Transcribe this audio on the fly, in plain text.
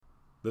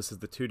This is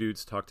the Two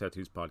Dudes Talk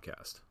Tattoos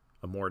podcast,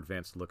 a more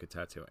advanced look at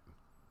tattooing.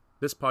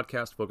 This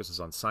podcast focuses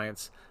on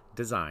science,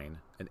 design,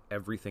 and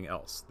everything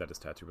else that is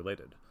tattoo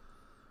related.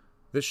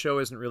 This show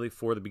isn't really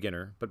for the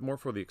beginner, but more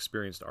for the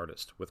experienced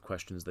artist with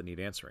questions that need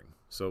answering,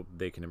 so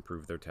they can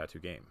improve their tattoo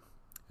game.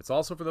 It's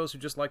also for those who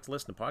just like to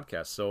listen to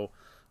podcasts, so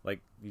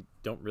you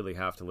don't really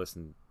have to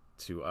listen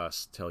to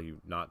us tell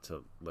you not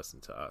to listen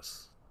to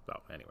us.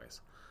 Well,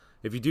 anyways.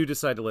 If you do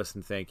decide to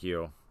listen, thank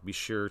you. Be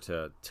sure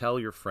to tell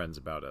your friends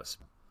about us.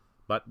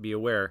 But be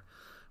aware,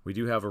 we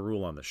do have a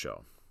rule on the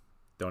show.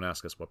 Don't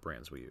ask us what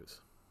brands we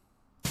use.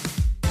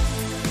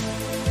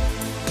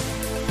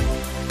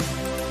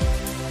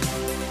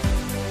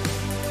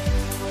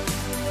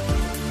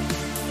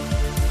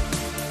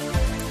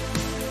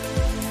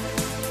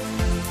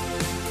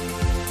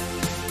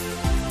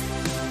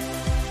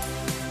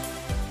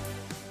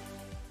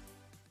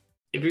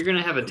 If you're going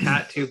to have a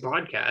tattoo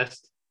podcast,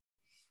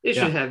 it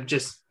should have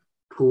just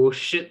cool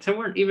shit to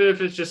learn, even if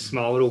it's just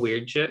small little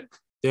weird shit.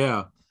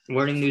 Yeah.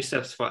 Learning new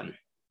stuff's fun.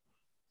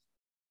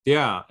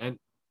 Yeah. And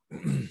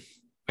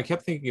I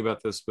kept thinking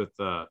about this with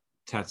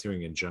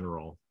tattooing in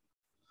general.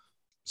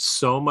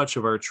 So much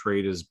of our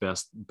trade is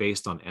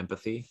based on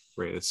empathy,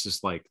 right? It's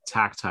just like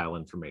tactile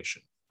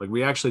information. Like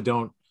we actually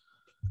don't,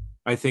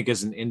 I think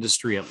as an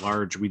industry at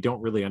large, we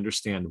don't really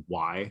understand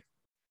why,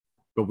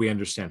 but we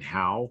understand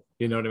how,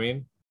 you know what I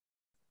mean?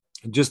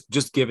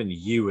 Just given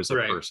you as a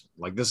person,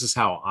 like this is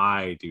how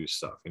I do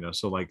stuff, you know?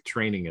 So like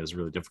training is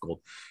really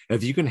difficult.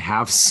 If you can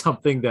have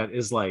something that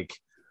is like,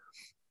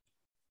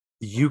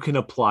 you can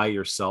apply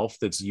yourself,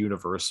 that's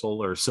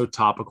universal or so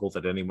topical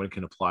that anyone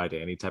can apply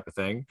to any type of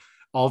thing,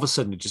 all of a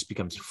sudden it just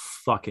becomes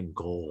fucking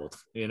gold.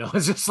 You know,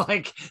 it's just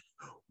like,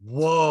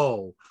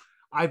 whoa,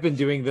 I've been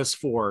doing this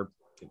for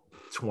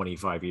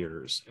 25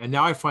 years. And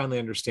now I finally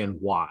understand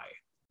why.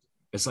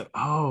 It's like,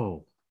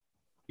 oh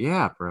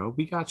yeah, bro,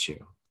 we got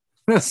you.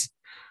 It's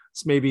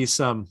maybe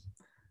some,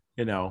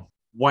 you know,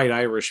 white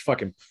Irish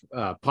fucking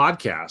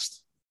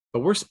podcast,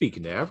 but we're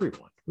speaking to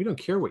everyone. We don't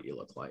care what you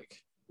look like.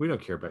 We don't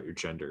care about your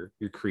gender,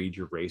 your creed,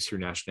 your race, your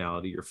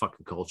nationality, your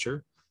fucking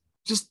culture.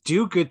 Just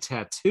do good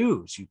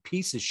tattoos, you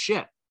piece of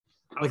shit.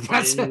 I'll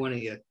fight any one of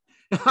you.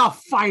 I'll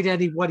fight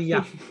any one of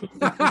you.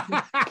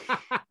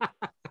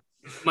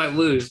 Might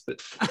lose,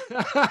 but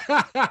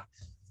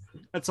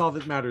that's all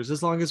that matters.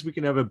 As long as we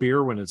can have a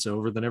beer when it's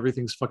over, then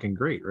everything's fucking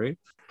great, right?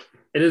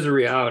 It is a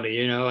reality,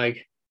 you know,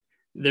 like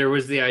there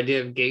was the idea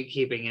of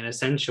gatekeeping, and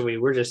essentially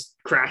we're just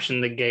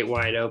crashing the gate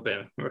wide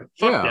open.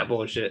 Fuck that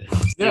bullshit.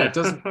 Yeah, it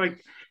doesn't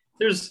like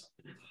there's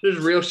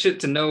real shit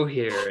to know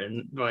here,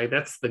 and like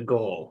that's the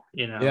goal,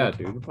 you know. Yeah,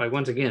 dude. Like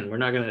once again, we're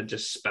not gonna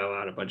just spell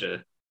out a bunch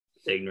of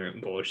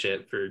ignorant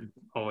bullshit for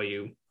all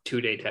you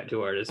 2-day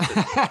tattoo artists.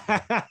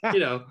 But,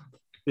 you know.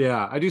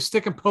 Yeah, I do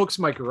stick and pokes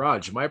in my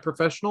garage. Am I a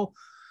professional?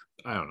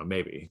 I don't know,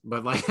 maybe,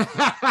 but like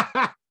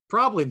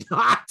probably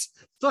not.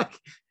 Like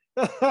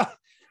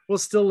we'll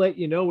still let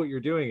you know what you're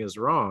doing is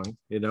wrong.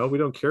 You know, we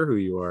don't care who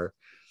you are.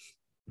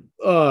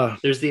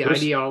 There's the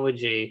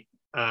ideology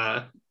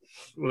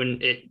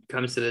when it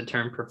comes to the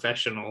term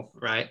professional,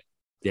 right?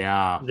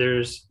 Yeah.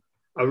 There's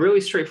a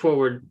really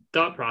straightforward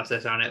thought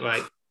process on it.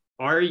 Like,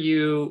 are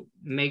you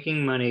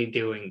making money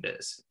doing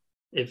this?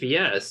 If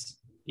yes,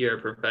 you're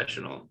a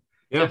professional.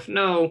 Yeah. If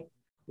no,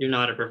 you're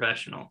not a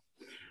professional.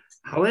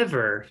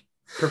 However,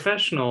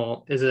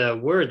 professional is a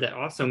word that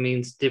also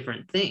means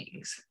different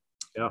things.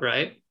 Yeah.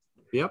 Right?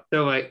 Yep.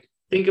 So like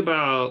think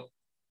about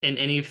in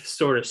any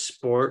sort of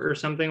sport or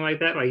something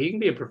like that, like you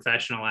can be a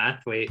professional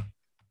athlete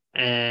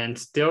and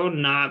still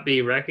not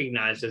be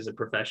recognized as a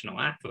professional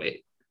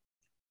athlete.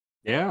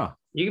 Yeah.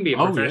 You can be a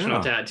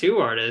professional tattoo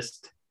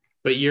artist,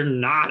 but you're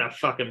not a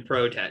fucking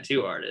pro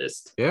tattoo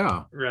artist.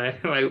 Yeah.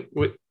 Right? Like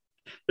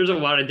there's a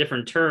lot of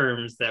different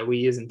terms that we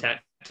use in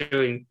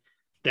tattooing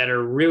that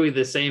are really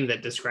the same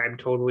that describe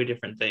totally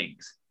different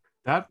things.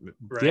 That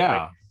right?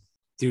 Yeah. Like,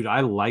 dude,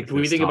 I like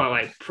when we think about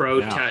like pro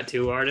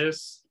tattoo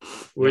artists,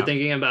 we're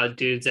thinking about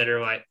dudes that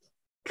are like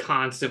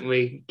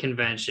constantly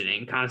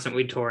conventioning,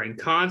 constantly touring,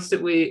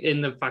 constantly in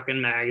the fucking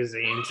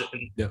magazines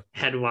and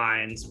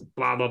headlines,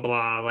 blah blah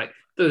blah. Like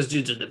those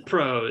dudes are the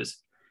pros.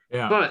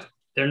 Yeah. But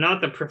they're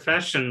not the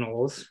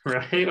professionals,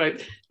 right?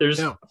 Like there's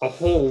a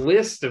whole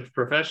list of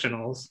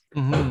professionals.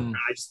 Mm-hmm.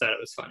 I just thought it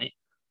was funny.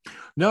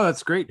 No,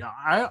 that's great.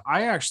 I've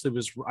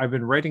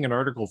been writing an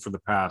article for the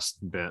past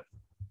bit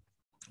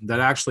that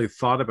actually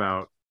thought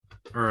about,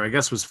 or I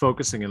guess was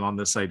focusing in on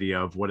this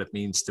idea of what it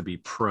means to be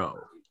pro.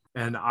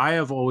 And I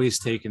have always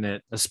taken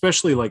it,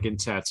 especially like in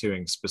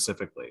tattooing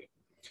specifically,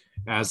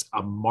 as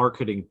a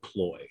marketing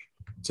ploy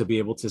to be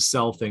able to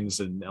sell things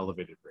at an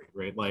elevated rate,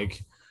 right?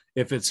 Like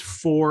if it's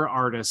for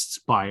artists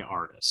by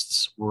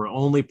artists, we're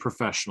only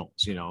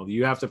professionals, you know,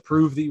 you have to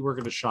prove that you were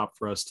going to shop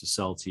for us to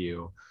sell to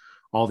you,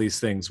 all these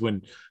things,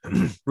 when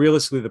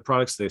realistically the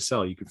products they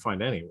sell, you can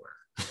find anywhere.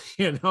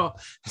 You know,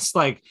 it's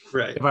like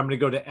if I'm going to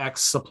go to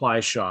X supply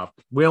shop,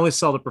 we only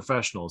sell to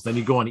professionals. Then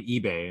you go on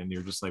eBay and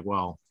you're just like,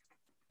 well,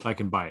 I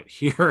can buy it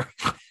here.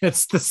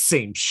 It's the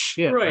same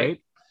shit,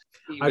 right?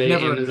 eBay, I've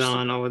never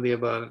Amazon, all of the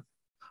above.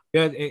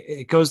 Yeah,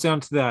 it goes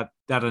down to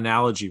that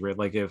analogy, right?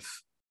 Like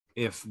if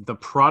the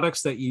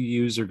products that you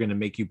use are going to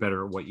make you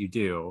better at what you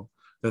do,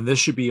 then this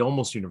should be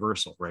almost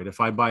universal, right?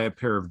 If I buy a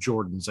pair of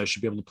Jordans, I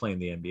should be able to play in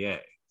the NBA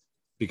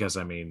because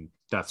I mean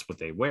that's what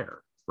they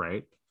wear,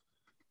 right?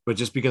 But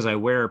just because I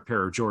wear a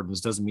pair of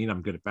Jordans doesn't mean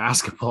I'm good at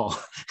basketball.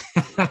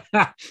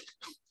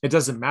 It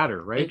doesn't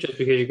matter, right? Just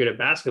because you're good at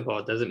basketball,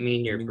 it doesn't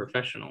mean you're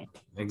professional.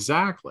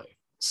 Exactly.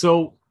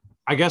 So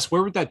I guess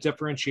where would that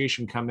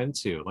differentiation come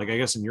into? Like, I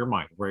guess in your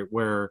mind, right?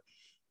 Where,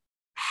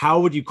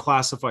 how would you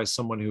classify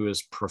someone who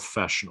is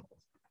professional,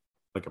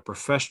 like a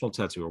professional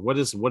tattooer? What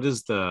is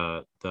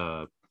the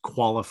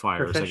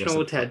qualifiers?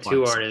 Professional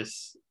tattoo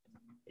artist,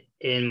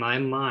 in my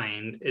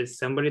mind, is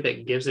somebody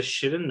that gives a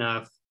shit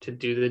enough to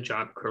do the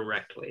job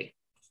correctly.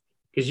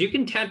 Because you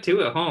can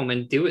tattoo at home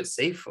and do it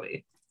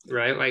safely,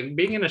 right? Like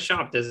being in a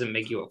shop doesn't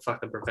make you a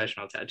fucking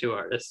professional tattoo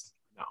artist.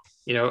 No.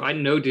 You know, I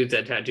know dudes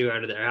that tattoo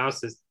out of their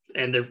houses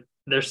and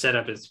their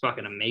setup is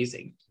fucking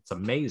amazing. It's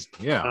amazing.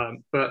 Yeah.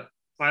 But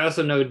I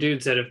also know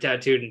dudes that have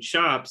tattooed in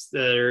shops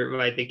that are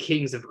like the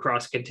kings of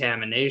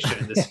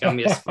cross-contamination, the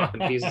scummiest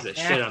fucking pieces of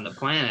shit on the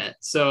planet.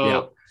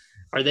 So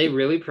Are they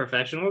really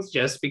professionals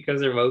just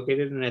because they're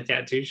located in a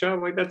tattoo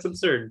shop? Like, that's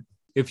absurd.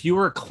 If you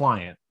were a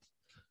client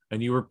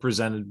and you were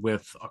presented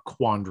with a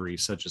quandary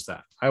such as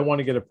that, I want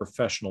to get a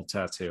professional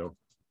tattoo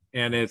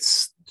and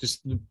it's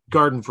just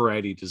garden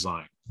variety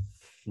design,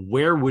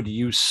 where would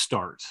you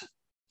start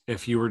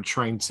if you were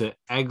trying to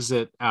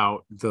exit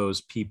out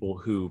those people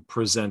who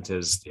present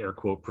as air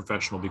quote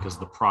professional because of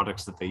the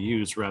products that they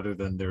use rather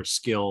than their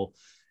skill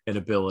and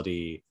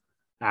ability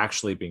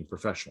actually being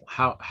professional?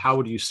 How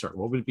would you start?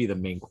 What would be the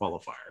main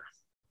qualifier?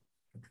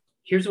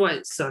 Here's why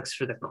it sucks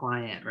for the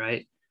client,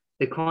 right?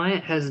 The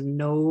client has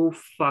no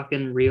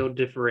fucking real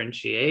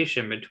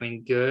differentiation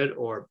between good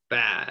or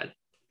bad,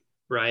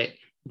 right?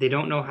 They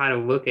don't know how to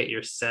look at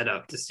your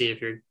setup to see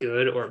if you're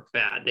good or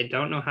bad. They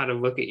don't know how to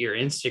look at your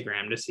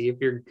Instagram to see if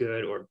you're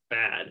good or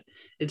bad.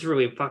 It's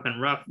really fucking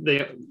rough.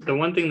 The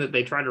one thing that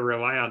they try to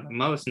rely on the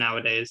most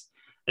nowadays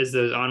is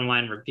those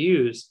online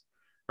reviews,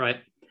 right?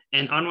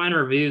 And online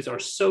reviews are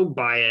so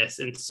biased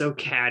and so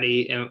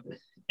catty, and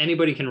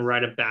anybody can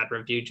write a bad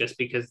review just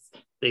because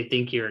they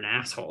think you're an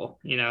asshole,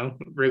 you know,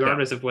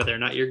 regardless of whether or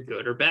not you're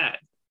good or bad.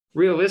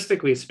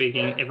 Realistically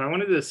speaking, if I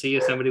wanted to see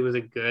if somebody was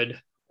a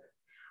good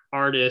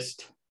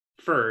artist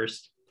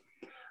first,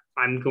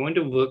 I'm going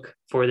to look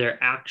for their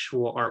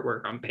actual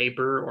artwork on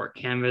paper or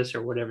canvas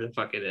or whatever the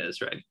fuck it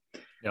is, right?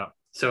 Yeah.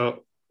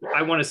 So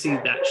I want to see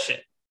that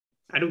shit.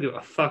 I don't give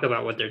a fuck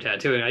about what they're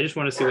tattooing. I just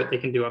want to see what they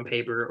can do on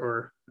paper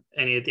or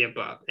any of the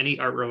above, any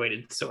art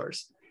related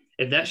source.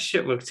 If that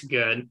shit looks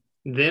good,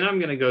 then I'm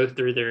going to go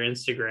through their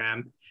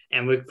Instagram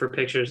and look for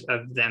pictures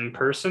of them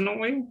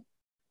personally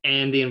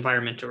and the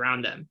environment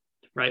around them,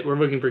 right? We're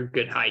looking for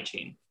good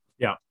hygiene.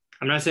 Yeah.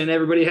 I'm not saying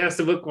everybody has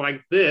to look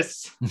like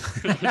this,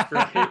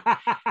 right?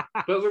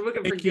 But we're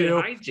looking for good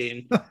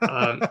hygiene.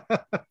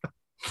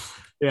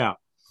 Yeah.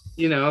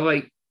 You know,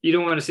 like you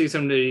don't want to see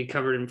somebody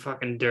covered in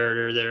fucking dirt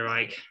or they're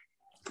like,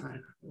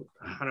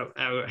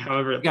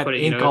 however got put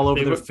it, ink all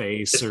over their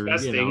face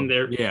disgusting. Or, you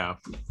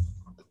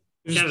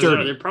know,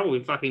 they're they're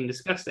probably fucking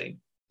disgusting.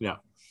 Yeah.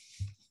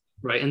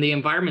 Right. And the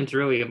environment's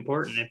really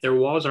important. If their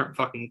walls aren't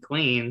fucking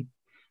clean,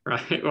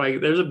 right? Like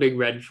there's a big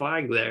red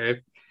flag there. If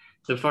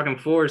the fucking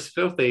floor is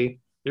filthy,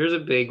 there's a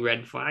big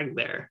red flag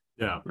there.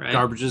 Yeah. Right?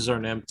 Garbages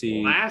aren't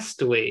empty.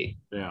 Lastly.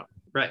 Yeah.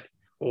 Right.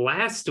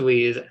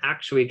 Lastly is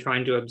actually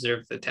trying to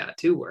observe the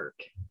tattoo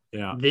work.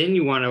 Yeah. Then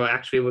you want to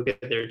actually look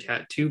at their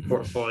tattoo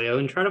portfolio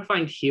and try to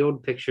find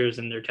healed pictures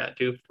in their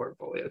tattoo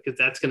portfolio, because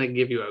that's going to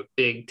give you a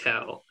big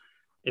tell.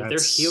 If their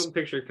healed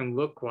picture can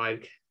look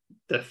like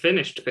the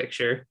finished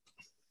picture,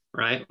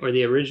 right, or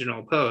the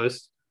original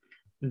post,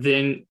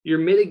 then you're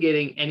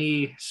mitigating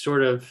any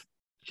sort of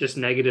just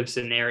negative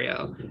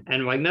scenario.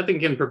 And like nothing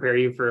can prepare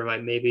you for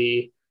like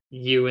maybe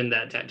you and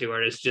that tattoo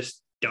artist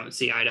just don't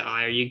see eye to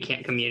eye or you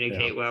can't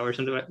communicate well or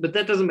something like that. But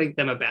that doesn't make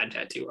them a bad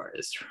tattoo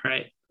artist,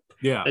 right?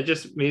 Yeah. That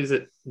just means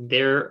that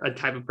they're a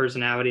type of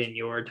personality and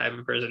you're a type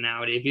of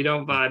personality. If you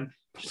don't vibe,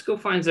 just go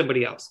find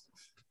somebody else.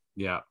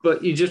 Yeah.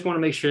 But you just want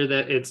to make sure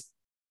that it's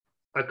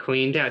a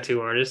clean tattoo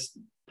artist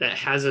that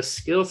has a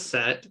skill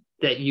set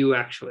that you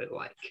actually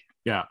like.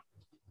 Yeah.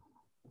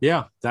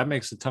 Yeah, that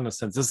makes a ton of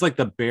sense. It's like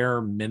the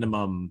bare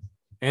minimum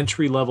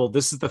entry level.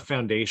 This is the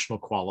foundational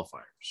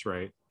qualifiers,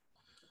 right?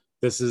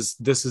 This is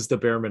the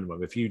bare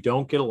minimum. If you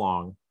don't get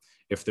along,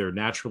 if they're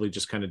naturally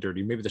just kind of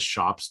dirty, maybe the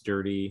shop's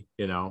dirty,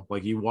 you know,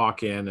 like you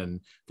walk in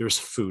and there's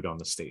food on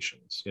the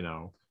stations, you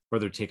know, or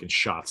they're taking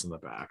shots in the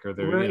back or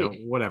they're, you know,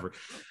 whatever.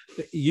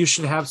 You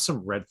should have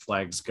some red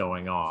flags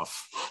going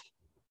off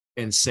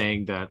and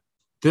saying that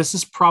this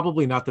is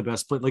probably not the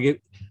best place.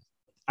 Like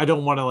I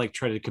don't want to like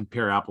try to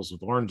compare apples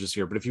with oranges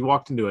here, but if you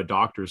walked into a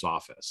doctor's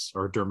office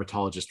or a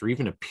dermatologist or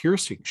even a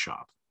piercing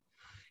shop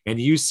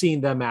and you've seen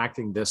them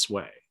acting this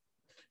way,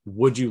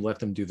 would you let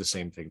them do the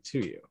same thing to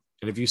you?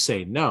 And if you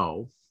say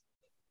no,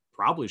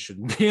 probably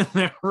shouldn't be in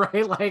there,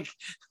 right? Like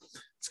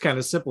it's kind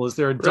of simple. Is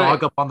there a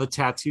dog up on the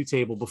tattoo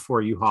table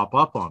before you hop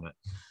up on it?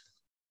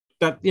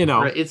 That, you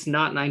know, right, it's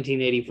not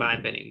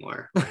 1985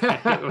 anymore.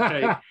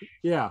 Like,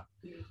 yeah.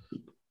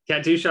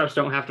 Tattoo shops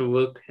don't have to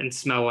look and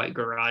smell like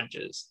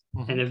garages.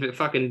 And if it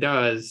fucking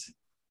does,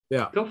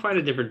 go find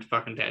a different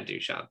fucking tattoo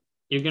shop.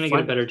 You're gonna get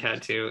a better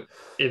tattoo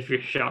if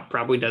your shop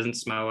probably doesn't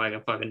smell like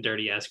a fucking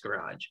dirty ass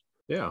garage.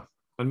 Yeah,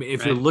 I mean,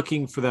 if you're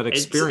looking for that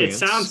experience,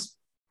 it sounds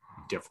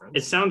different.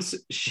 It sounds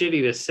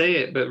shitty to say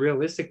it, but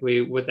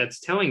realistically, what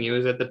that's telling you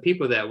is that the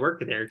people that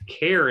work there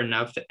care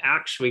enough to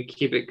actually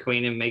keep it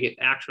clean and make it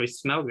actually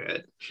smell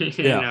good.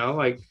 You know,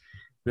 like,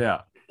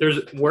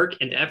 there's work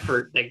and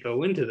effort that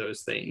go into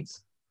those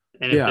things.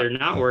 And if they're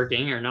not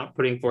working or not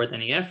putting forth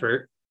any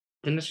effort,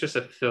 then it's just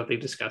a filthy,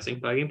 disgusting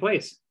fucking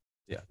place.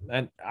 Yeah.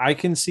 And I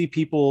can see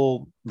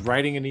people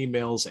writing in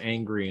emails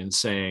angry and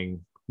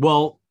saying,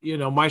 well, you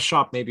know, my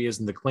shop maybe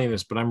isn't the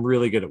cleanest, but I'm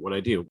really good at what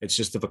I do. It's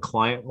just if a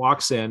client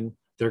walks in,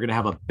 they're going to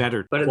have a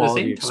better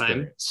quality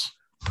experience.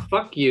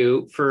 Fuck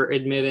you for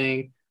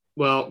admitting,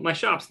 well, my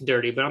shop's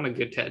dirty, but I'm a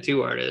good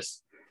tattoo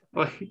artist.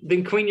 Well,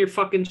 then clean your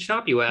fucking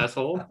shop, you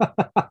asshole.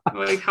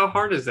 Like, how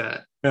hard is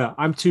that? Yeah,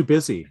 I'm too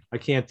busy. I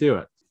can't do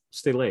it.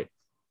 Stay late.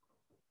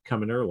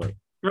 Come in early.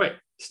 Right.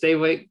 Stay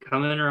late,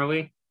 come in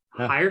early.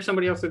 Yeah. Hire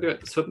somebody else to do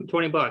it. So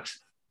 $20.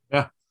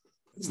 Yeah.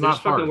 It's not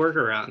hard. Fucking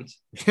workarounds.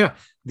 Yeah.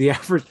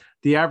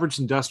 The average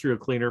industrial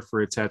cleaner for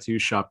a tattoo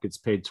shop gets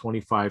paid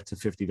 $25 to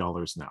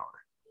 $50 an hour.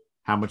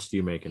 How much do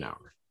you make an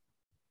hour?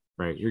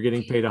 Right. You're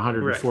getting paid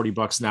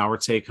 $140 an hour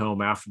take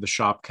home after the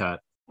shop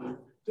cut.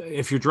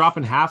 If you're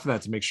dropping half of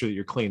that to make sure that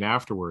you're clean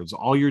afterwards,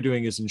 all you're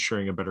doing is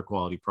ensuring a better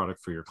quality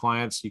product for your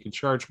clients. You can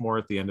charge more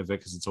at the end of it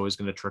because it's always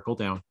going to trickle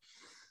down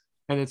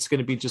and it's going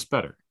to be just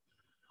better.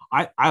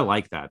 I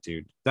like that,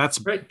 dude. That's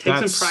right.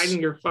 Take some pride in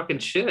your fucking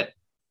shit.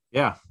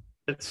 Yeah.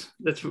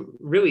 That's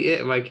really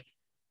it. Like,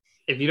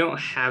 if you don't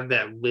have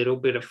that little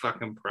bit of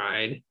fucking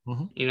pride,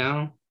 you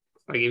know,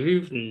 like if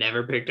you've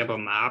never picked up a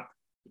mop,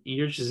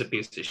 you're just a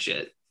piece of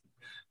shit.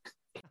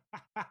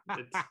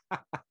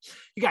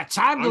 You got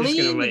time to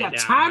lean, you got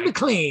time to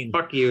clean.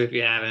 Fuck you if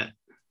you haven't.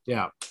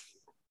 Yeah.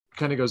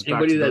 Kind of goes back to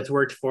anybody that's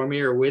worked for me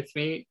or with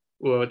me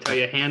will tell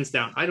you hands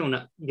down, I don't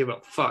give a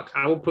fuck.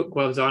 I will put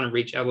gloves on and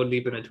reach elbow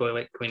deep in a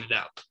toilet, clean it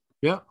out.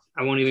 Yeah.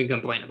 I won't even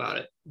complain about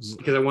it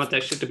because I want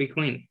that shit to be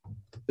clean.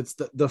 It's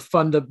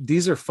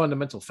these are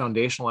fundamental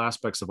foundational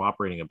aspects of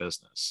operating a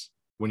business.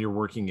 When you're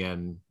working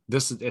in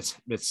this, it's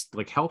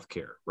like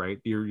healthcare, right?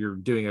 You're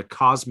doing a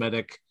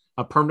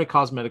permanent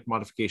cosmetic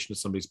modification to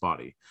somebody's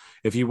body.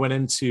 If you went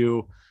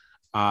into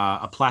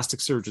a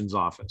plastic surgeon's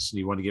office and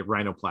you want to get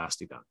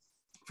rhinoplasty done,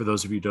 for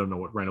those of you who don't know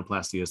what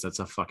rhinoplasty is, that's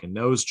a fucking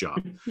nose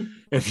job.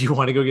 If you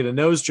want to go get a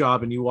nose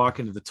job and you walk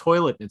into the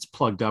toilet and it's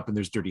plugged up and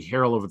there's dirty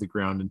hair all over the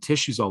ground and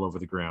tissues all over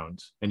the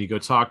ground, and you go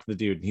talk to the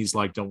dude and he's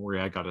like, don't worry,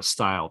 I got a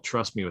style.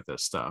 Trust me with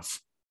this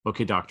stuff.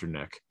 Okay, Dr.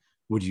 Nick,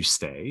 would you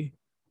stay?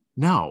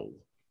 No,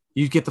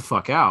 you'd get the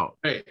fuck out.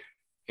 Right.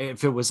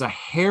 If it was a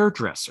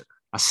hairdresser,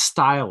 a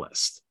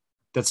stylist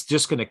that's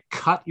just going to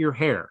cut your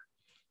hair,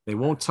 they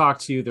won't talk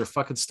to you. Their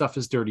fucking stuff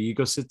is dirty. You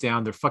go sit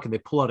down. They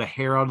pull out a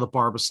hair out of the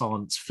Barbasol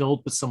and it's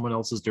filled with someone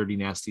else's dirty,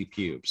 nasty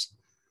pubes.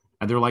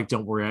 And they're like,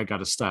 don't worry, I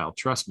got a style.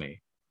 Trust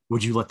me.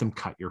 Would you let them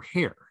cut your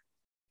hair?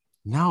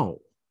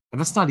 No.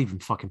 And that's not even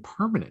fucking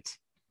permanent.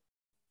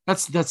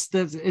 That's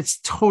it's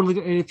totally,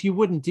 if you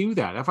wouldn't do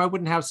that, if I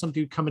wouldn't have some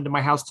dude come into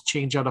my house to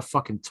change out a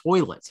fucking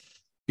toilet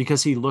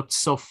because he looked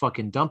so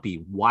fucking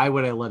dumpy, why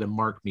would I let him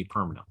mark me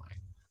permanently?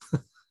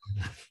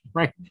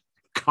 Right?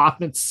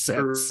 Common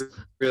sense. For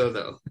real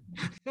though.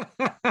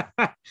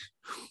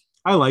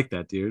 I like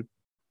that, dude.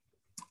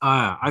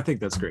 I think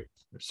that's great.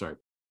 Sorry.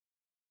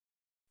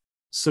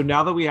 So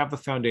now that we have the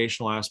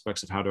foundational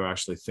aspects of how to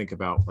actually think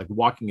about like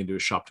walking into a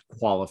shop to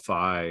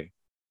qualify,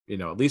 you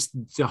know, at least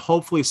to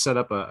hopefully set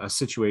up a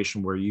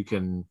situation where you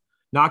can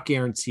not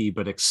guarantee,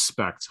 but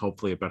expect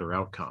hopefully a better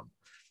outcome.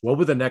 What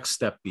would the next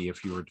step be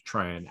if you were to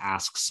try and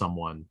ask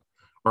someone,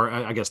 or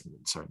I guess,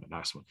 sorry, not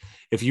ask someone,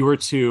 if you were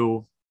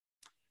to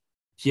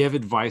give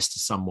advice to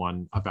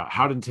someone about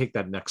how to take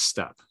that next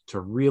step to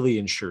really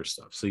ensure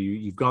stuff. So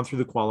you've gone through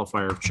the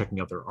qualifier of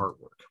checking out their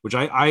artwork, which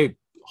I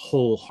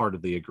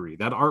wholeheartedly agree.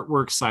 That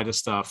artwork side of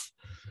stuff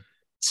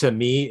to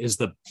me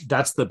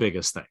that's the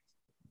biggest thing.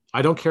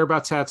 I don't care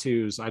about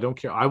tattoos. I don't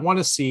care. I want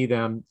to see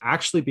them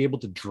actually be able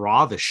to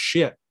draw the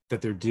shit that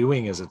they're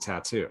doing as a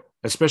tattoo,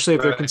 especially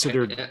if they're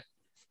considered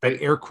an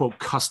air quote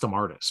custom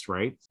artist,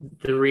 right?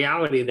 The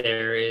reality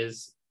there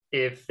is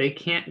if they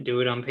can't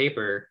do it on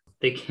paper,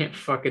 they can't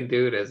fucking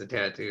do it as a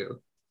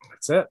tattoo.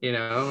 That's it. You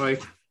know,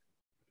 like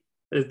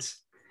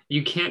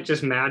you can't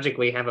just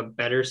magically have a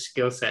better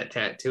skill set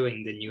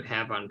tattooing than you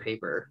have on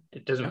paper.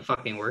 It doesn't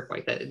fucking work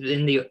like that.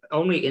 In the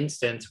only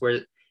instance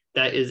where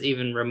that is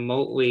even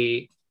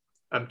remotely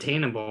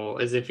obtainable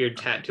is if you're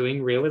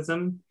tattooing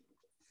realism,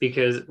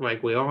 because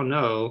like we all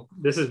know,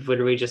 this is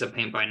literally just a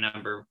paint by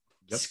number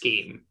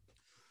scheme.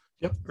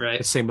 Yep. Right.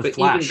 The same with but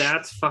Flash. Even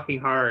that's fucking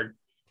hard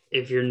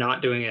if you're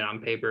not doing it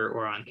on paper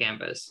or on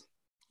canvas.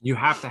 You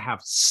have to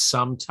have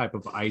some type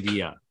of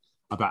idea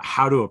about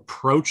how to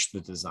approach the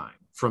design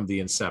from the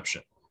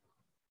inception.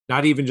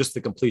 Not even just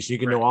the completion. You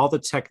can know all the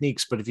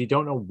techniques, but if you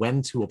don't know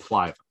when to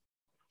apply them,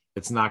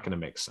 it's not going to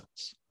make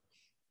sense.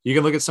 You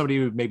can look at somebody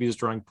who maybe is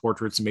drawing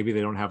portraits and maybe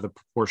they don't have the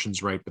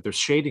proportions right, but their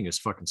shading is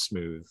fucking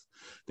smooth.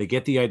 They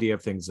get the idea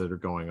of things that are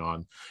going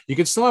on. You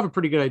can still have a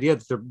pretty good idea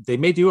that they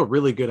may do a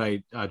really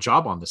good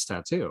job on this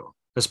tattoo,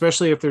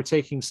 especially if they're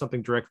taking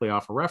something directly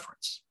off a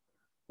reference,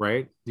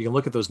 right? You can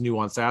look at those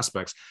nuanced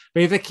aspects.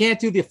 But if they can't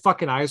do the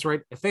fucking eyes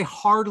right, if they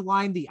hard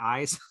line the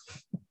eyes,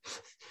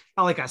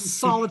 like a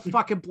solid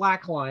fucking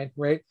black line,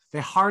 right? They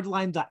hard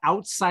line the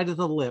outside of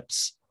the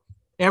lips.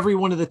 Every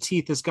one of the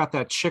teeth has got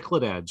that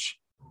chiclet edge.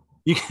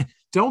 You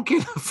don't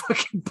get a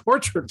fucking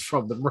portrait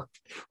from them,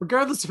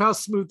 regardless of how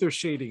smooth their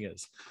shading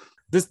is.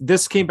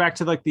 This came back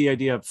to like the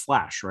idea of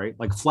Flash, right?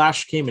 Like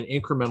Flash came in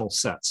incremental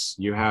sets.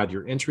 You had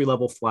your entry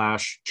level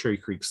Flash, Cherry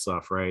Creek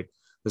stuff, right?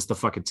 This is the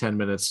fucking 10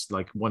 minutes,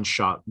 like one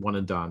shot, one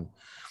and done. And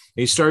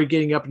you started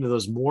getting up into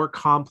those more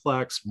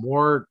complex,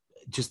 more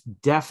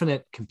just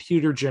definite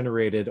computer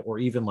generated or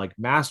even like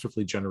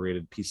masterfully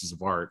generated pieces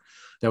of art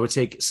that would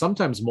take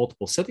sometimes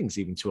multiple sittings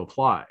even to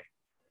apply.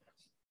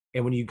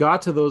 And when you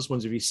got to those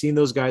ones, if you've seen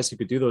those guys who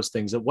could do those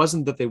things, it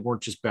wasn't that they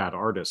weren't just bad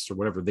artists or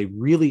whatever. They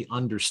really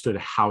understood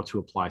how to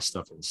apply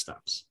stuff in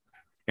steps.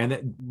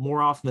 And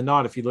more often than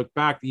not, if you look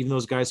back, even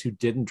those guys who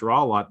didn't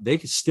draw a lot, they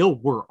still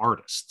were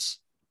artists.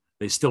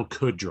 They still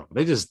could draw.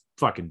 They just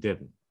fucking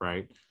didn't,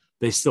 right?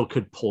 They still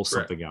could pull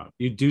something out.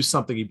 You do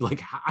something, you'd be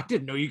like, I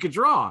didn't know you could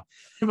draw.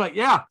 I'm like,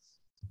 yeah,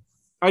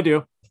 I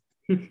do.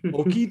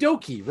 Okie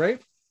dokie,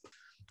 right?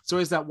 So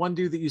is that one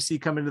dude that you see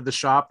come into the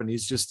shop and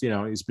he's just,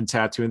 he's been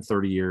tattooing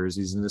 30 years.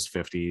 He's in his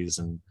 50s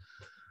and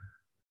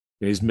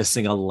he's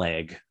missing a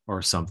leg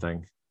or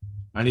something.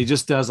 And he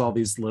just does all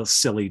these little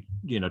silly,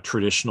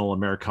 traditional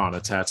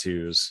Americana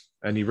tattoos.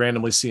 And you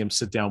randomly see him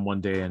sit down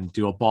one day and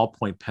do a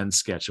ballpoint pen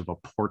sketch of a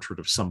portrait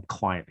of some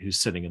client who's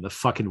sitting in the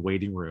fucking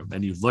waiting room.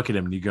 And you look at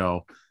him and you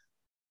go,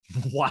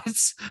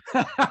 what?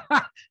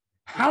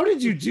 How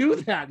did you do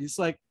that? He's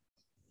like,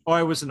 oh,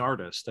 I was an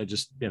artist. I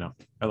just,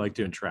 I like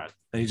doing trad.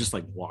 And he just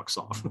like walks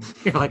off.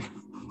 You're like,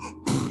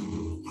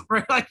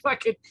 right? Like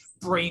fucking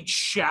brain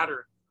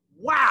shattered.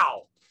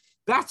 Wow.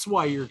 That's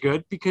why you're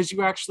good, because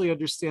you actually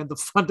understand the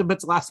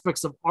fundamental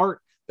aspects of art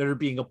that are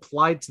being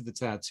applied to the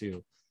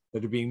tattoo,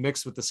 that are being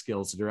mixed with the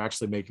skills that are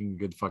actually making a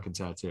good fucking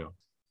tattoo.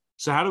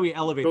 So how do we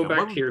elevate that? Go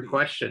back to your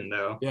question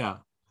though. Yeah.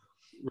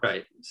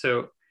 Right.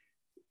 So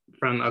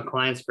from a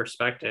client's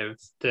perspective,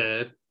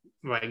 to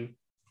like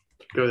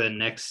go the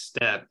next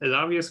step is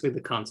obviously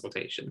the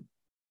consultation,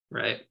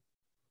 right?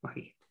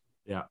 Like,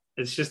 yeah,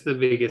 it's just the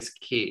biggest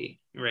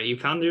key, right? You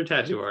found your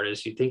tattoo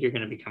artist, you think you're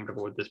going to be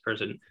comfortable with this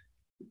person,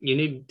 you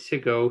need to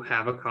go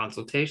have a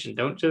consultation.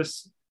 Don't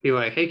just be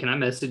like, hey, can I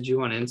message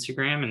you on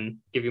Instagram and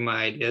give you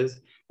my ideas?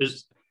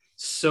 There's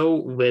so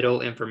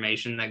little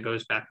information that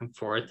goes back and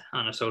forth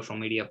on a social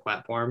media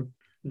platform.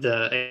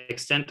 The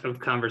extent of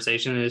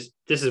conversation is,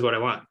 this is what I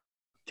want.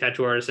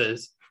 Tattoo artist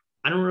says,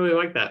 I don't really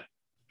like that.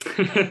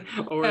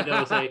 Or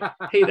they'll say,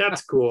 hey,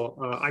 that's cool,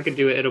 I could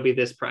do it, it'll be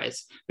this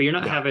price. But you're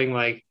not having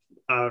like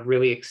a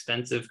really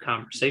extensive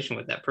conversation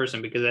with that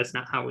person, because that's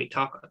not how we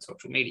talk on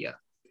social media.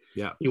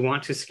 You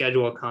want to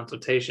schedule a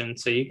consultation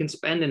so you can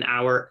spend an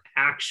hour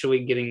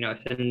actually getting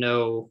to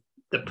know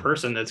the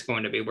person that's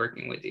going to be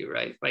working with you,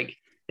 right? Like,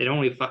 it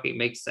only fucking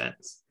makes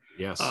sense.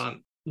 Yes.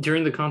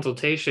 During the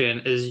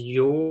consultation is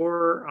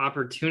your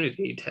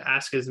opportunity to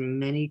ask as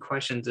many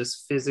questions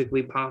as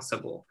physically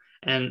possible,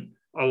 and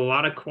a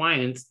lot of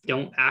clients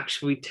don't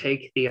actually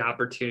take the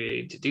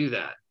opportunity to do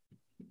that.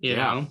 You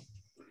know,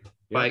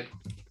 like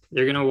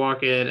they're going to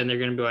walk in and they're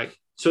going to be like,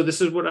 so this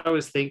is what I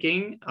was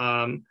thinking.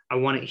 I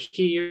want to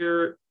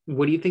hear,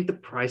 what do you think the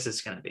price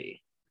is going to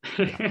be?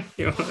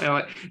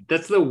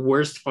 That's the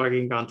worst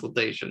fucking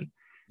consultation.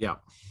 Yeah.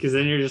 Because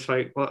then you're just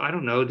like, well, I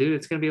don't know, dude,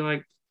 it's going to be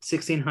like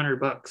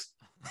 $1,600.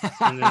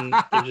 And then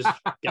they're just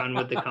done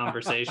with the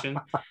conversation.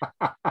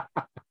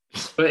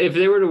 But if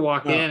they were to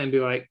walk in and be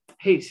like,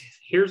 hey,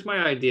 here's my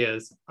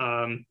ideas.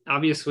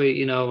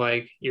 Obviously,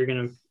 like you're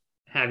going to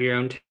have your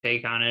own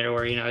take on it,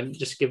 or,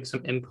 just give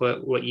some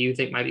input, what you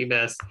think might be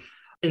best.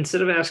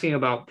 Instead of asking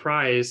about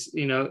price,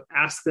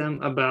 ask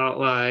them about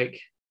like,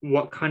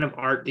 what kind of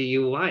art do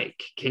you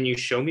like? Can you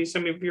show me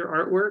some of your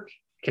artwork?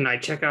 Can I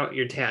check out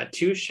your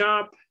tattoo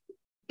shop?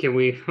 Can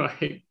we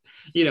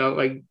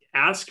like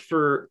ask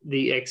for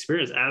the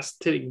experience, ask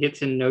to get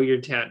to know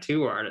your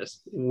tattoo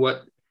artist,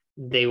 what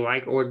they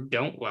like or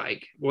don't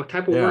like, what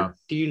type of work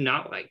do you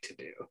not like to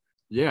do?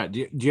 Yeah.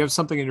 Do you have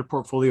something in your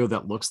portfolio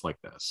that looks like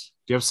this?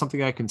 Do you have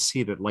something I can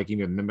see that like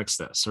even mimics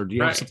this? Or do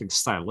you have something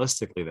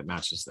stylistically that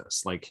matches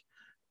this? Like,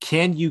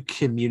 can you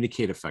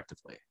communicate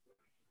effectively?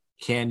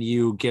 Can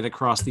you get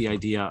across the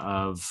idea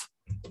of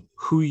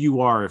who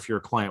you are if you're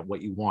a client,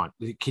 what you want?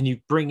 Can you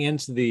bring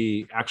into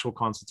the actual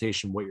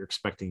consultation what you're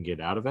expecting to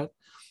get out of it?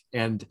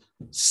 And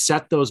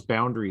set those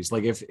boundaries.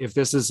 Like if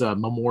this is a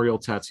memorial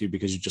tattoo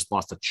because you just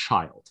lost a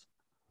child,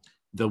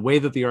 the way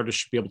that the artist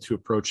should be able to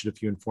approach it,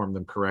 if you inform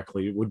them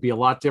correctly, it would be a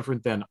lot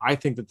different than, I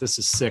think that this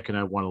is sick and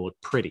I want to look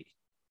pretty.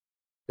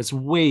 It's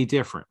way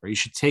different, right? You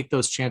should take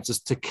those chances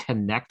to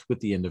connect with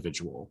the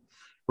individual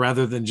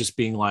rather than just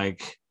being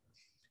like,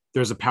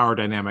 there's a power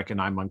dynamic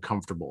and I'm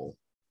uncomfortable.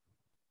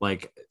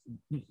 Like,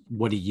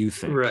 what do you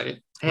think? Right.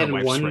 I had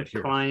one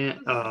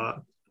client,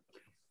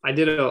 I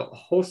did a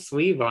whole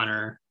sleeve on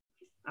her,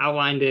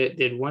 outlined it,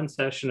 did one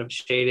session of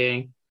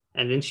shading,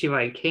 and then she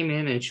like came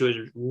in and she was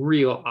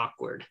real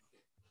awkward.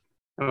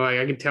 Like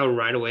I could tell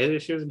right away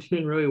that she was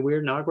being really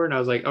weird and awkward. And I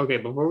was like, okay,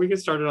 before we get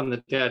started on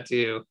the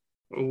tattoo,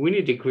 we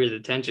need to clear the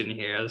tension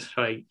here. I was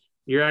like,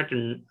 you're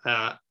acting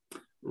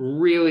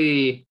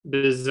really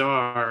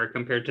bizarre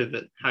compared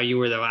to how you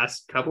were the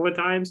last couple of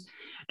times.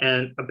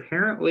 And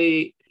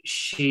apparently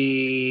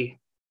she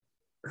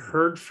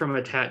heard from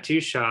a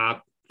tattoo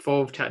shop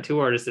full of tattoo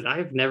artists that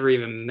I've never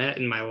even met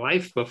in my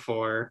life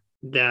before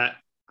that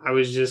I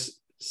was just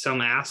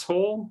some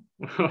asshole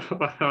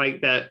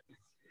like that.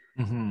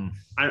 Mm-hmm.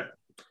 I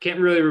can't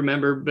really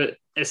remember, but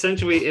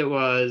essentially it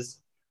was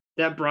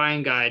that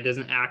Brian guy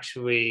doesn't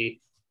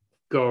actually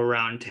go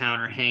around town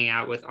or hang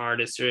out with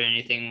artists or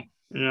anything.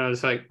 And I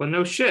was like, well,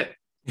 no shit.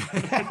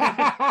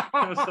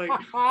 I was like,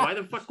 why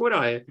the fuck would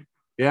I?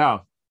 Yeah.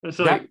 It's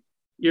like,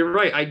 you're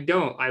right. I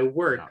don't. I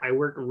work. Yeah. I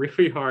work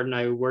really hard and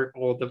I work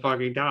all the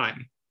fucking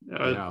time.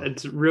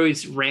 It's really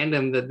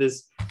random that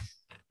this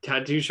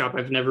tattoo shop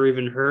I've never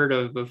even heard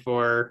of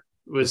before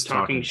was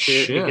talking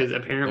shit because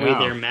apparently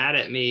they're mad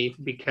at me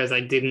because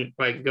I didn't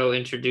like go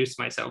introduce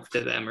myself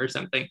to them or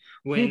something.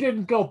 When he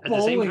didn't go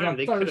bowling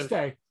on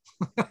Thursday.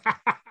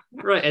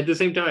 Right. At the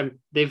same time,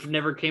 they've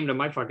never came to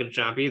my fucking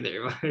shop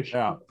either.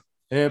 Yeah.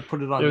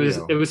 Put it on.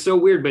 It was so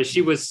weird, but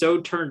she was so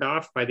turned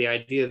off by the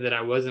idea that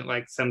I wasn't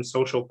like some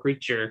social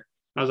creature.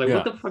 I was like,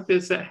 what the fuck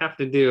does that have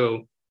to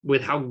do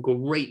with how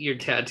great your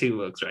tattoo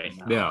looks right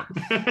now?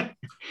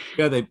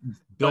 Yeah. They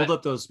build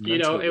up those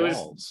mental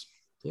walls.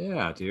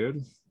 Yeah,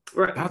 dude.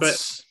 Right.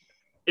 But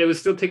it was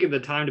still taking the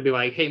time to be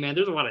like, hey man,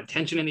 there's a lot of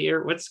tension in the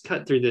air. Let's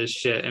cut through this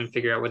shit and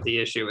figure out what the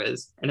issue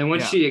is. And then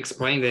once she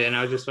explained it, and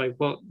I was just like,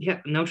 well,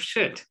 yeah, no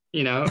shit.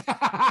 We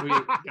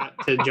got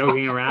to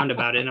joking around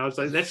about it. And I was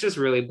like, that's just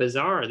really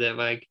bizarre that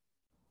like,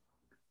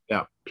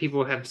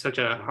 people have such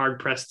a hard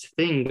pressed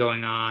thing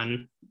going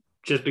on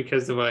just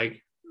because of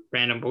like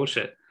random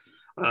bullshit.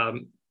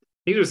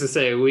 Needless to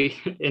say, we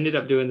ended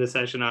up doing the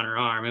session on her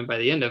arm. And by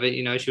the end of it,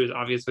 she was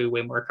obviously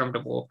way more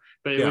comfortable,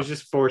 but it was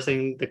just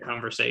forcing the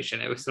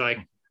conversation. It was like,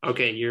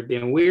 okay, you're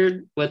being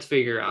weird. Let's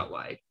figure out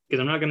why, because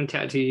I'm not going to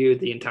tattoo you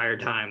the entire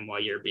time while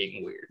you're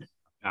being weird.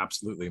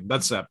 Absolutely.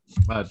 That's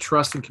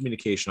trust and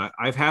communication.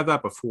 I've had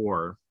that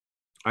before.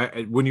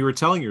 When you were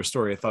telling your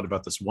story, I thought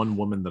about this one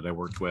woman that I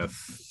worked with.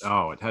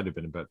 Oh, it had to have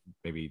been about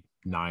maybe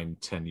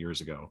 9-10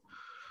 years ago.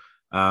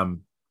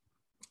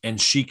 And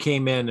she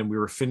came in and we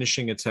were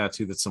finishing a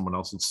tattoo that someone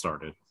else had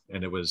started.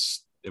 And it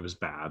was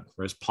bad.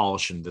 I was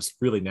polishing this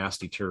really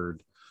nasty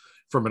turd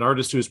from an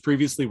artist who was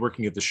previously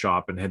working at the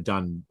shop and had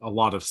done a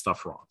lot of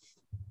stuff wrong.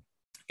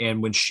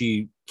 And when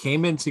she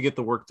came in to get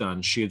the work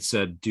done, she had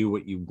said, do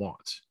what you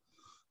want.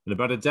 And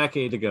about a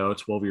decade ago,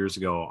 12 years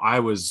ago,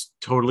 I was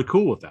totally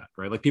cool with that,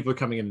 right? Like people are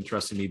coming in and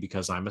trusting me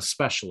because I'm a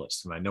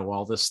specialist and I know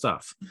all this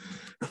stuff.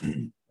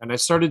 And I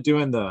started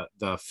doing the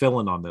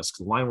fill-in on this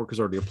because the line work was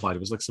already applied. It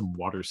was like some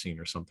water scene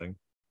or something.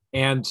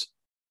 And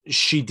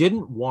she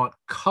didn't want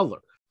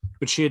color,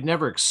 but she had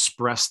never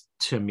expressed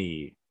to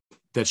me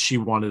that she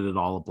wanted it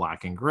all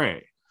black and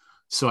gray.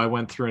 So I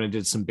went through and I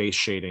did some base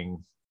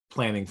shading,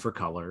 planning for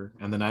color.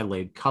 And then I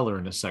laid color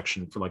in a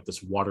section for like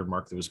this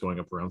watermark that was going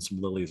up around some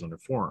lilies on her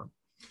forearm.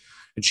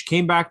 And she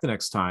came back the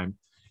next time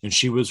and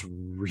she was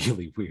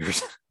really weird.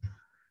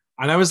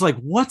 And I was like,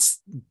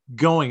 what's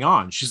going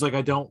on? She's like,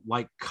 I don't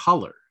like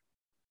color.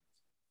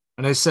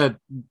 And I said,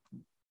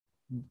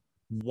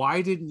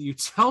 why didn't you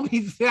tell me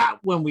that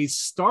when we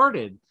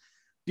started?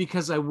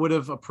 Because I would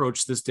have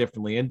approached this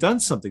differently and done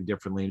something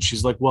differently. And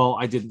she's like, well,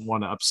 I didn't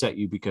want to upset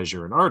you because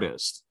you're an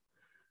artist.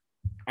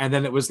 And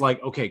then it was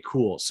like, okay,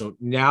 cool. So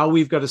now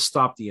we've got to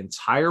stop the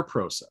entire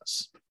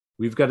process.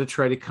 We've got to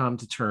try to come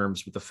to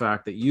terms with the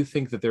fact that you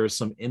think that there is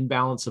some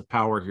imbalance of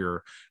power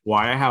here,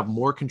 why I have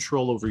more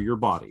control over your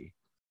body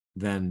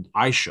than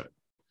I should.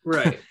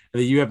 Right.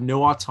 That you have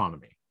no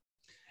autonomy.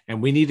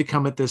 And we need to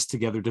come at this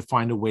together to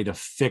find a way to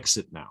fix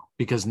it now.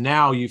 Because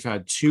now you've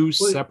had two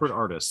separate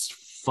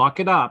artists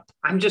fuck it up.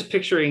 I'm just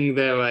picturing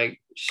that,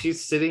 like,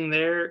 she's sitting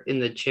there in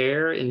the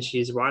chair and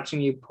she's watching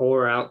you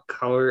pour out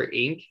color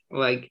ink.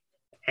 Like,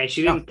 and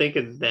she didn't think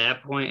at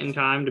that point in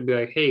time to be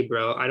like, hey,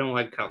 bro, I don't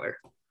like color.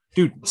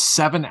 Dude,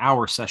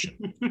 7-hour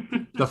session.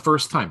 The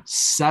first time,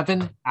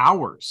 7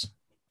 hours.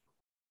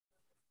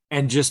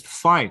 And just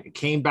fine. It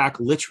came back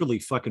literally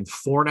fucking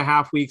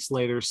 4.5 weeks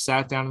later,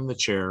 sat down in the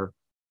chair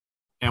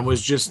and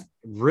was just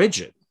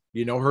rigid.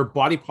 Her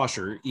body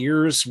posture, her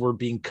ears were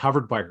being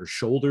covered by her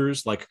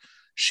shoulders. Like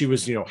she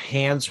was,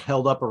 hands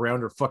held up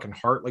around her fucking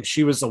heart. Like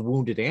she was a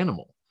wounded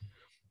animal.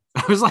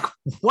 I was like,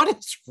 what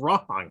is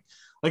wrong?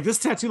 Like this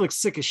tattoo looks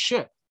sick as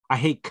shit. I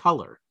hate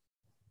color.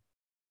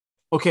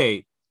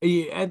 Okay.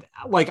 And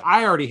like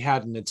I already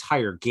had an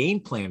entire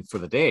game plan for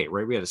the day,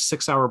 right? We had a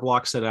 6-hour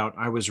block set out.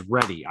 I was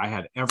ready. I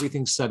had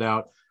everything set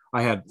out.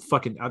 I had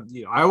fucking,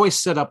 I always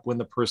set up when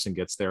the person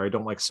gets there. I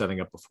don't like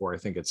setting up before. I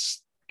think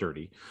it's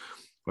dirty.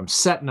 I'm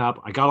setting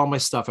up. I got all my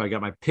stuff. I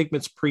got my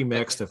pigments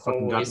pre-mixed. I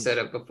fucking got set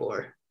up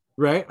before.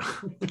 Right.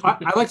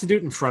 I like to do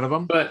it in front of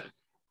them. But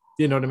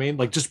you know what I mean?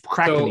 Like just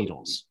crack the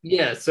needles.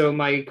 Yeah. So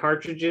my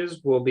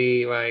cartridges will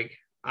be like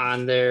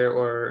on there,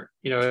 or,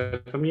 you know,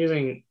 if I'm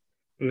using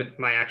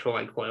my actual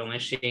like coil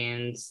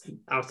machines,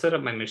 I'll set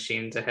up my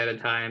machines ahead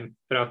of time,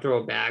 but I'll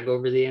throw a bag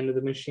over the end of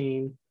the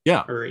machine.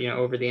 Yeah. Or, you know,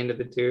 over the end of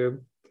the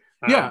tube.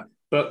 Yeah.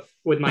 But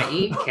with my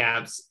ink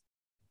caps,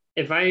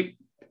 a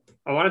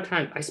lot of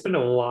time, I spend a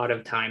lot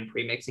of time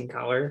pre-mixing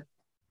color.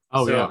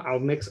 Oh, so yeah. I'll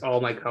mix all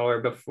my color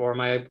before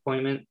my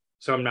appointment,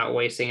 so I'm not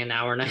wasting an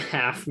hour and a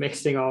half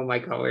mixing all my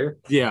color.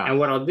 Yeah. And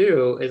what I'll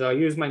do is I'll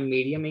use my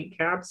medium ink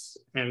caps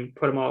and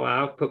put them all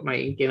out, put my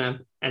ink in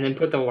them, and then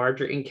put the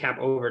larger ink cap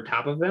over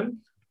top of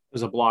them.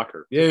 As a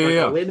blocker.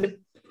 Yeah. Lid.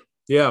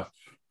 Yeah.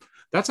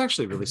 That's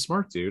actually really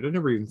smart, dude. I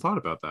never even thought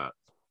about that.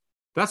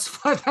 That's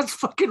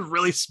fucking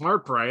really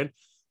smart, Brian.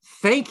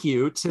 Thank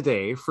you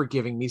today for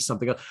giving me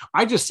something else.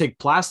 I just take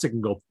plastic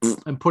and go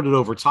and put it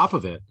over top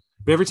of it.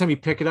 But every time you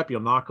pick it up,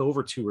 you'll knock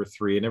over 2 or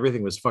 3 and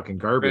everything was fucking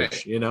garbage,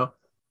 right. You know?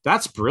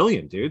 That's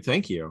brilliant, dude.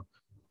 Thank you.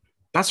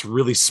 That's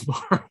really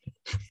smart.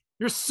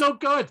 You're so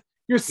good.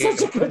 You're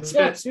such a good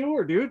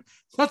tattooer, dude.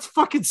 That's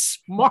fucking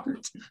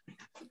smart.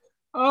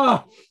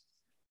 Oh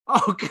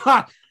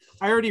God.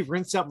 I already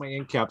rinse out my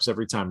ink caps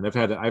every time. And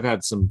I've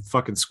had some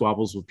fucking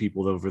squabbles with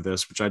people over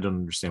this, which I don't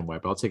understand why.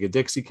 But I'll take a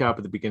Dixie cup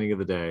at the beginning of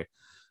the day,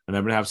 and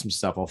I'm gonna have some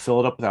stuff. I'll fill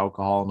it up with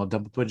alcohol, and I'll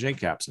dump a bunch of ink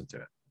caps into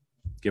it.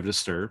 Give it a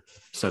stir,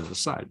 set it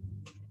aside,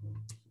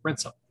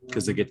 rinse them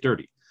because they get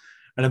dirty.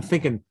 And I'm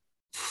thinking,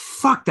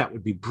 fuck, that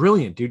would be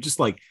brilliant, dude. Just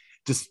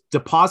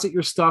deposit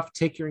your stuff,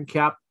 take your ink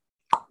cap,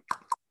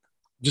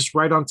 just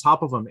right on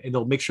top of them, and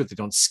it'll make sure they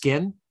don't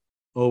skin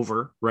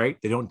over, right?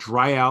 They don't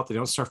dry out. They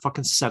don't start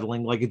fucking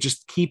settling. Like, it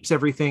just keeps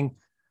everything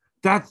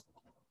that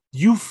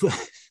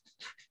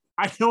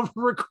I know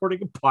we're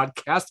recording a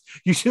podcast.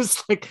 You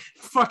just like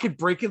fucking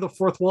breaking the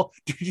fourth wall.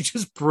 Dude, you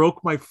just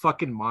broke my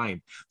fucking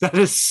mind. That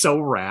is so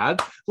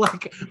rad.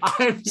 Like,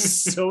 I'm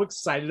so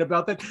excited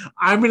about that.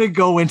 I'm going to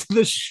go into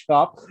the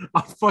shop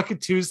on fucking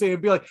Tuesday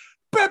and be like,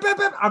 bam, bam,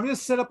 bam. I'm going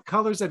to set up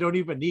colors I don't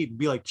even need and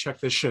be like, check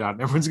this shit out.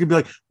 And everyone's going to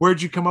be like,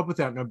 where'd you come up with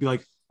that? And I'll be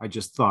like, I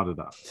just thought it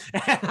up.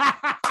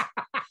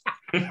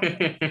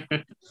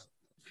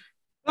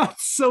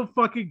 That's so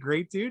fucking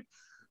great, dude.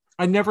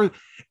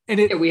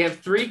 We have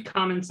 3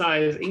 common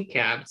size ink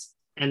caps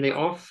and they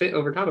all fit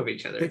over top of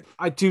each other.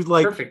 I do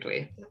like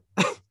perfectly.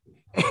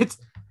 It's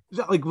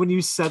like when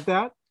you said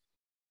that,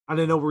 and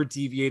I know we're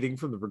deviating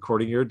from the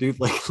recording here, dude,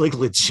 like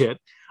legit.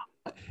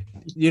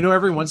 You know,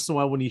 every once in a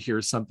while when you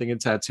hear something in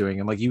tattooing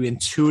and like you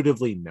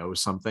intuitively know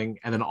something,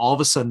 and then all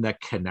of a sudden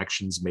that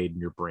connection's made in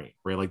your brain,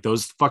 right? Like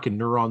those fucking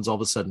neurons all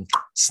of a sudden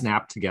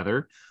snap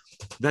together.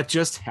 That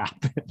just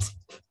happened.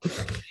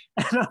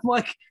 And I'm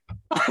like,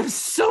 I'm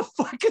so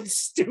fucking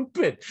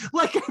stupid.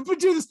 Like, I've been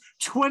doing this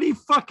 20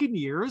 fucking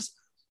years.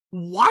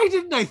 Why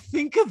didn't I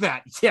think of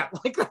that yet?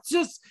 Like,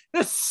 that's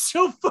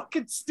so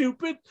fucking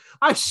stupid.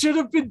 I should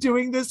have been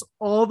doing this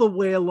all the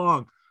way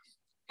along.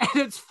 And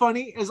it's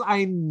funny as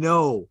I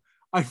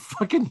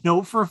fucking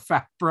know for a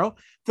fact, bro,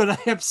 that I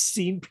have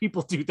seen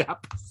people do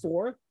that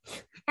before.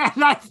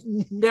 And I've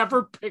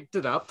never picked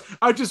it up.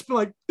 I've just been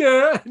like,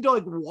 and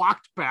like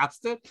walked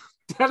past it.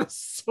 That is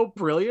so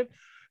brilliant.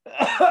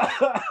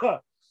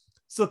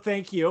 So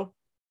thank you.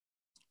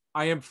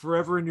 I am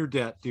forever in your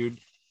debt, dude.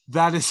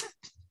 That is,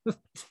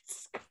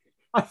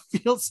 I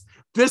feel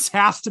this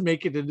has to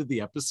make it into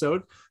the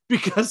episode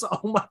because,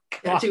 oh my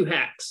God. Tattoo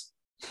hacks.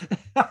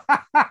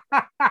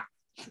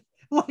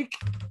 Like,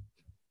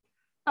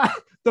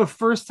 the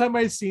first time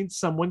I seen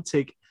someone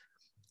take,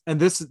 and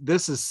this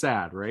is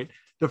sad, right?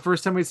 The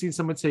first time I seen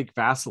someone take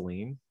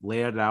Vaseline,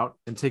 lay it out,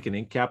 and take an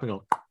ink cap and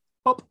go,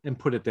 up, and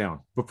put it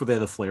down before they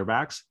had the flare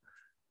backs,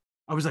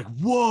 I was like,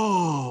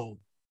 whoa,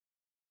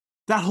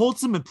 that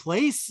holds them in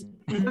place.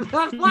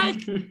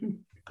 Like,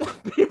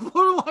 people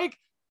are like,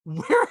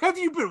 where have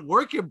you been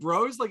working,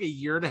 bro? It's like a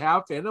year and a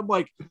half in. I'm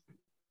like,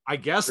 I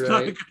guess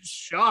not a good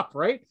shop,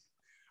 right?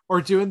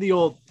 Or doing the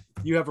old,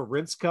 you have a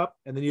rinse cup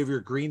and then you have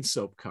your green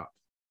soap cup.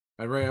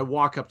 And I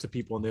walk up to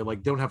people and they're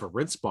like, don't have a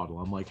rinse bottle.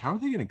 I'm like, how are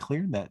they going to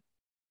clean that?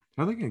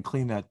 How are they going to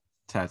clean that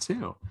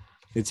tattoo?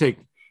 They take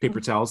paper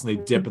towels and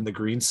they dip in the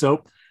green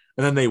soap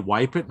and then they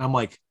wipe it. And I'm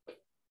like,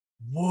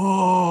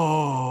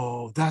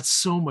 whoa, that's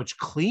so much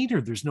cleaner.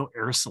 There's no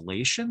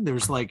aerosolation.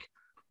 There's like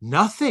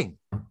nothing.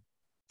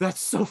 That's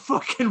so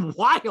fucking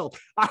wild.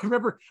 I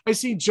remember I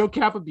seen Joe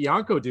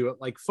Capobianco do it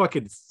like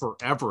fucking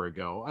forever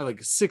ago. I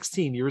like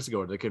 16 years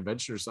ago at a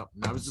convention or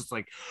something. I was just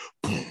like,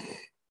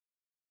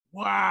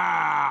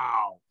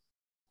 wow,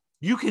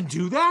 you can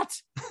do that?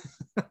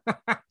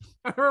 I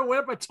remember I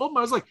went up, I told him,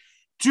 I was like,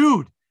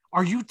 dude,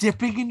 are you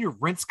dipping in your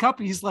rinse cup?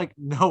 And he's like,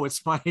 no,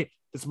 it's my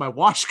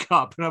wash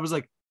cup. And I was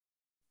like,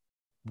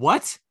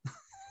 what?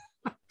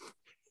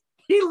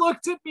 He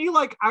looked at me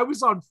like I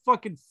was on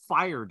fucking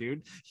fire,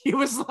 dude. He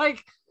was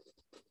like,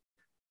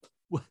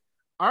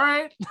 all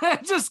right. I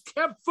just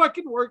kept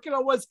fucking working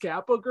on what's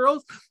Capo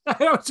Girls.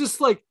 I was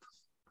just like,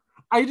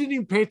 I didn't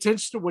even pay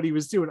attention to what he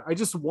was doing. I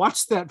just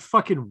watched that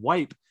fucking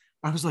wipe.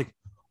 I was like,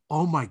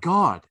 oh my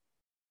God,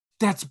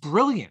 that's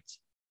brilliant.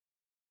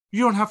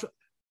 You don't have to,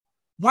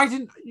 why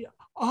didn't,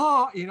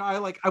 I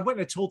went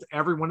and I told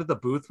everyone at the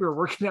booth we were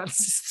working on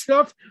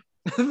stuff.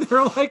 And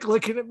they're like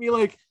looking at me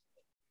like,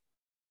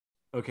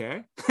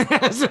 okay.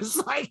 It's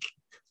just like,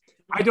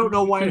 I don't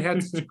know why it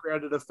had such a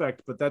grounded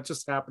effect, but that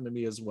just happened to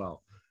me as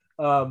well.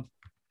 Now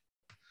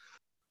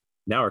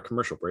our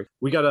commercial break.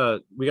 We got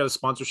a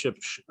sponsorship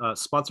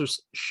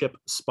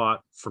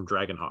spot from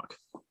Dragonhawk.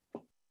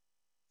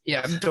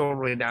 Yeah, I'm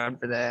totally down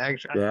for that.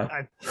 Actually,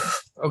 yeah.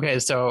 Okay,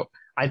 so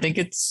I think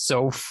it's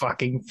so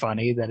fucking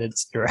funny that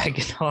it's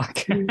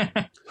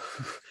Dragonhawk.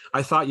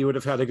 I thought you would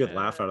have had a good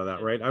laugh out of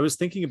that, right? I was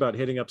thinking about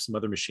hitting up some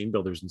other machine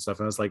builders and stuff,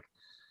 and I was like,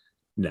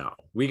 no,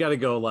 we got to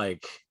go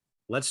like,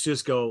 let's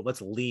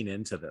lean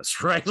into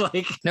this, right?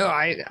 Like, no,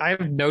 I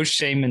have no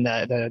shame in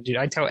that, dude.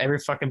 I tell every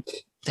fucking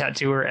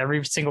tattooer,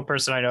 every single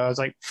person I know, I was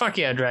like, fuck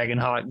yeah,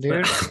 Dragonhawk,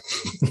 dude.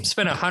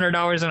 Spend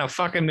 $100 on a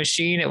fucking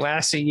machine. It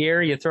lasts a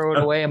year. You throw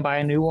it away and buy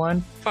a new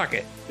one. Fuck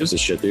it. Gives a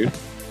shit, dude.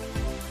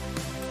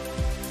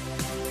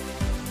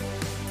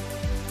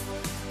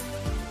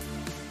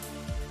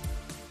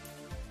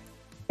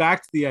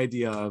 Back to the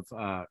idea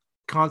of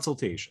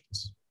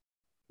consultations.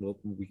 Well,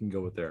 we can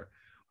go with there.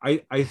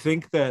 I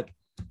think that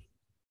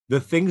the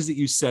things that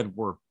you said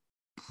were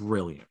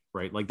brilliant,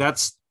 right? Like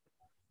that's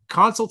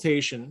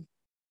consultation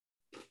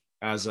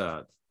as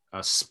a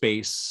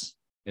space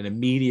and a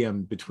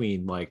medium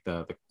between like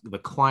the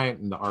client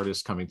and the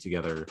artist coming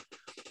together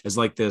is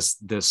like this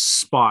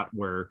spot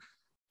where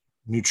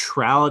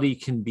neutrality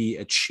can be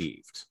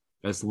achieved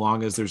as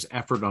long as there's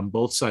effort on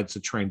both sides to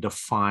try and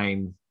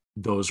define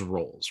those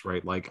roles,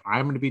 right? Like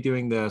I'm going to be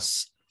doing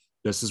this.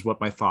 This is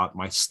what my thought,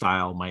 my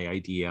style, my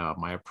idea,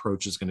 my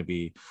approach is going to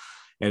be.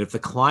 And if the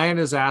client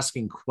is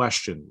asking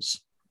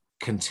questions,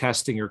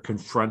 contesting or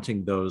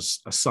confronting those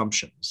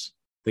assumptions,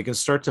 they can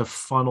start to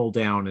funnel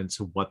down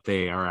into what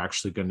they are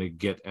actually going to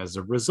get as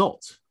a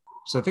result.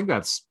 So I think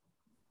that's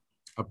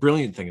a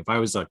brilliant thing. If I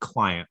was a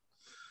client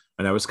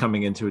and I was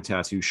coming into a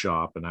tattoo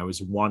shop and I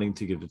was wanting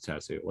to get a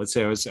tattoo, let's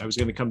say I was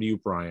going to come to you,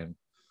 Brian,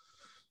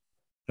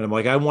 and I'm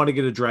like, I want to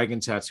get a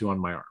dragon tattoo on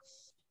my arm.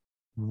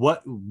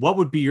 What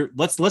would be your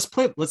let's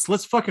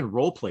fucking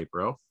role play,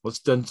 bro. Let's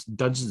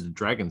Dungeons and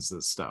Dragons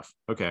this stuff.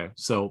 Okay,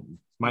 so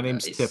my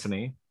name's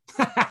Tiffany.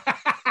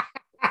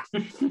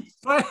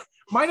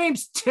 my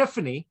name's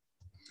Tiffany.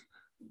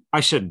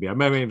 I shouldn't be.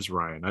 My name's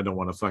Ryan. I don't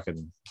want to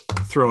fucking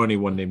throw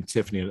anyone named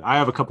Tiffany. I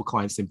have a couple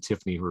clients named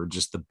Tiffany who are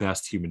just the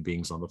best human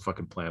beings on the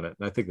fucking planet,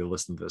 and I think they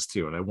listen to this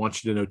too. And I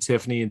want you to know,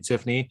 Tiffany and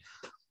Tiffany,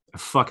 I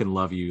fucking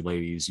love you,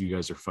 ladies. You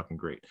guys are fucking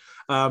great.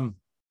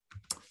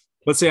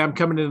 Let's say I'm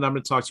coming in and I'm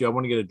going to talk to you. I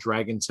want to get a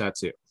dragon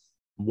tattoo.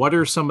 What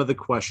are some of the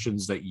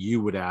questions that you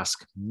would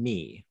ask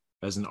me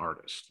as an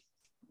artist?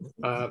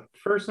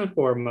 First and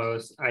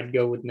foremost, I'd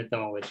go with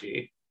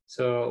mythology.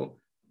 So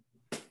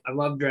I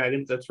love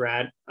dragons. That's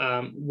rad.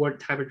 What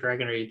type of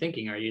dragon are you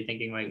thinking? Are you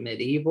thinking like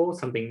medieval,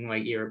 something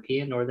like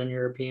European, Northern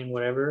European,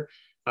 whatever?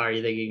 Are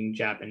you thinking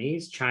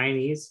Japanese,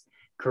 Chinese,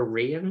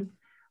 Korean?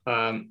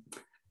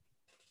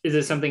 Is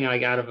it something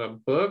like out of a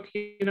book,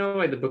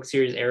 like the book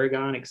series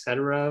Aragon,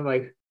 etc.?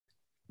 Like,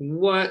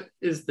 what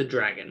is the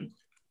dragon?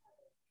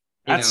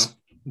 That's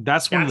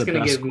one of the best questions. That's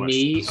going to give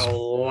me a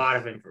lot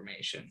of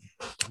information.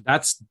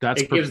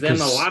 It gives them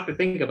a lot to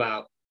think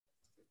about,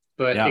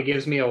 but it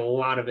gives me a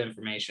lot of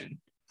information.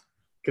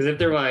 Because if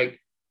they're like,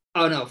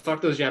 oh no,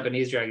 fuck those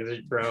Japanese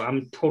dragons, bro,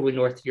 I'm totally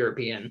North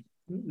European,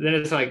 then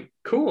it's like,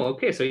 cool,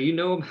 okay, so you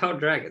know about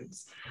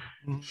dragons.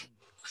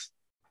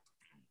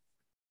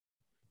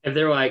 If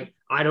they're like,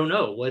 I don't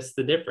know, what's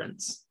the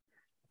difference?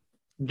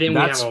 Then we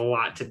have a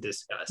lot to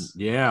discuss.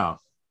 Yeah.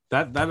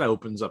 That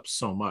opens up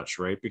so much,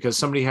 right? Because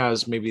somebody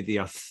has maybe the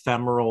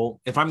ephemeral,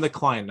 if I'm the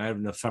client and I have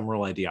an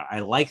ephemeral idea, I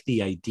like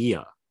the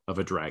idea of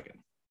a dragon.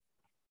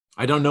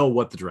 I don't know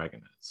what the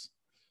dragon is.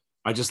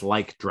 I just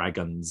like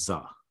dragons,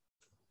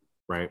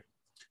 right?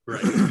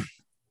 Right.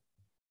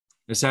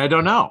 I say, I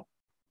don't know.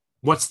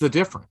 What's the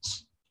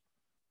difference?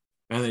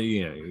 And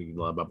then,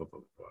 blah, blah, blah,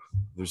 blah, blah.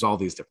 There's all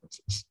these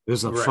differences.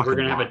 There's a fucking We're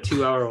going to have a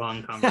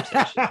 2-hour-long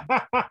conversation.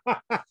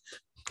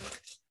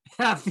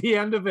 At the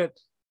end of it,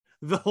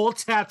 the whole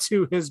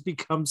tattoo has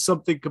become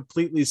something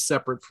completely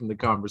separate from the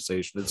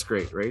conversation. It's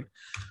great, right?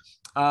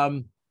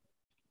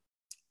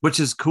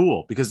 Which is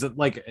cool because,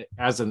 like,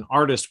 as an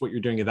artist, what you're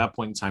doing at that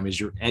point in time is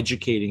you're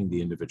educating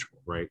the individual,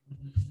 right?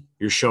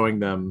 You're showing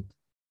them,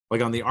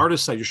 like on the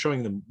artist side, you're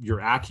showing them your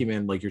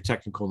acumen, like your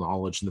technical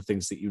knowledge and the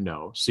things that you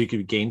know, so you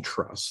can gain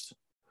trust.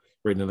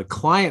 Right. And on the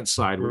client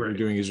side, what you're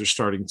doing is you're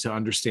starting to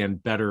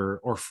understand better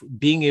or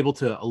being able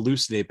to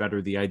elucidate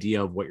better the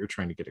idea of what you're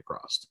trying to get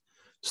across.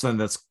 So then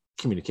that's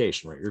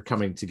communication, right? You're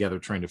coming together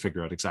trying to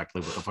figure out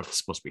exactly what the fuck is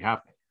supposed to be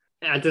happening.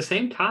 At the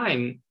same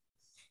time,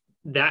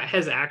 that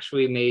has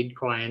actually made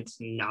clients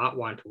not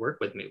want to work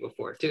with me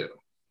before too.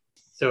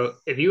 So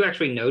if you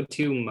actually know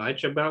too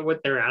much about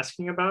what they're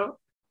asking about,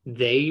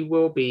 they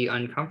will be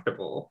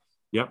uncomfortable.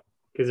 Yep.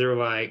 Because they're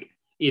like,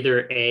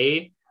 either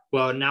A,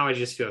 well, now I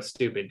just feel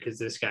stupid because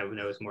this guy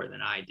knows more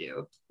than I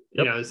do.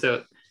 You know,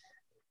 so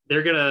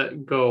they're gonna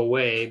go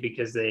away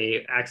because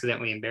they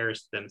accidentally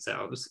embarrassed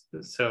themselves.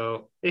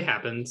 So it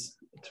happens.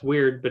 It's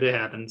weird, but it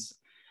happens.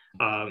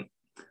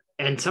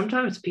 And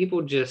sometimes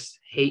people just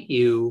hate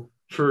you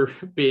for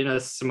being a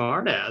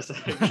smart ass,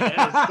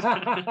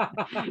 I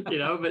guess. You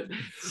know, but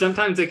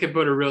sometimes it can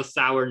put a real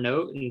sour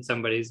note in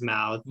somebody's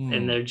mouth,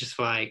 and they're just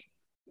like,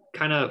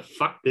 kind of,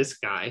 fuck this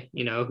guy.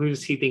 You know, who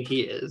does he think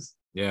he is?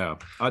 Yeah,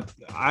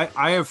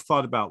 I have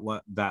thought about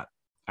that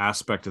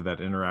aspect of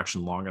that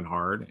interaction long and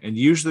hard. And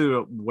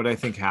usually what I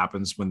think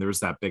happens when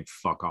there's that big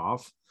fuck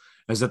off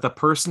is that the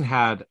person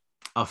had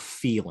a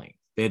feeling.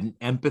 They had an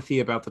empathy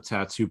about the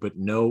tattoo, but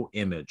no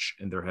image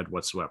in their head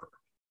whatsoever.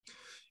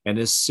 And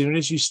as soon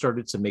as you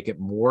started to make it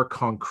more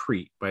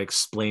concrete by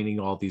explaining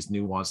all these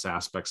nuanced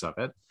aspects of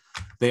it,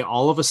 they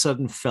all of a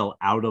sudden fell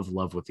out of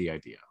love with the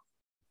idea.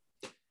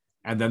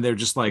 And then they're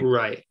just like,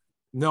 right,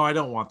 no, I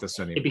don't want this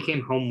anymore. It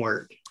became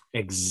homework.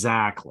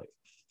 Exactly.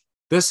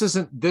 This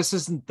isn't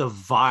the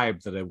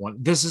vibe that I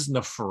want. This isn't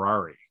a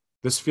Ferrari.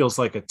 This feels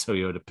like a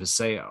Toyota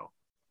Paseo.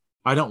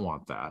 I don't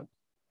want that.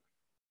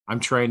 I'm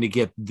trying to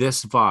get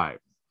this vibe.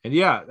 And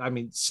yeah, I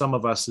mean, some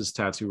of us as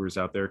tattooers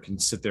out there can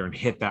sit there and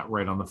hit that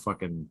right on the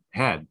fucking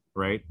head,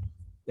 right?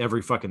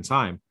 Every fucking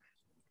time,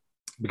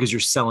 because you're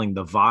selling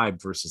the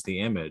vibe versus the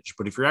image.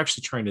 But if you're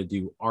actually trying to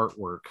do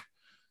artwork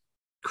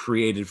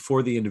created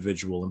for the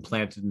individual,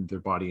 implanted in their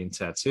body and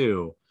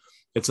tattoo,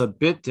 it's a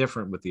bit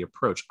different with the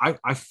approach.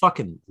 I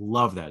fucking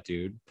love that,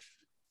 dude.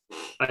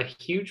 A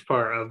huge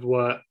part of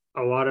what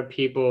a lot of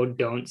people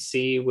don't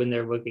see when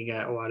they're looking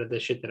at a lot of the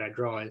shit that I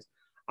draw is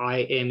I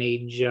am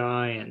a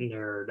giant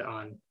nerd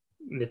on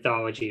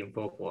mythology and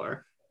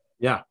folklore.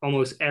 Yeah.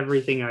 Almost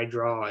everything I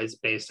draw is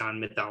based on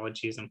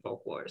mythologies and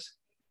folklores.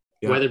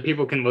 Yeah. Whether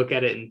people can look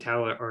at it and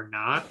tell it or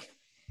not,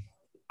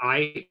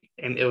 I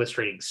am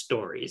illustrating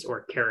stories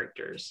or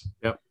characters.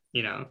 Yep.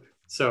 You know,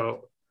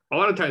 so a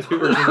lot of times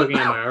people are just looking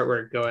at my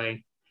artwork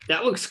going,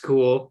 that looks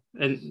cool.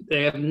 And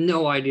they have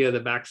no idea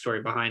the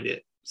backstory behind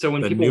it. So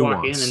when people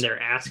walk in and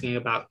they're asking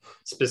about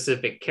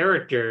specific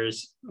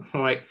characters,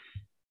 like,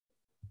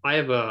 I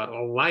have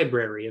a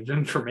library of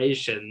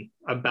information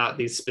about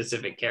these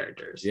specific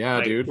characters. Yeah,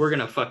 like, dude. We're going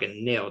to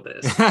fucking nail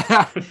this.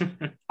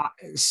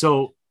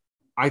 So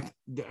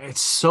it's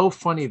so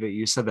funny that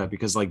you said that,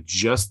 because like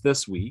just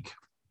this week,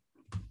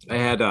 I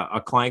had a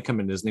client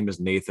come in. His name is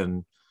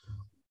Nathan.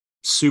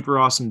 Super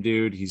awesome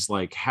dude. He's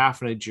like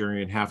half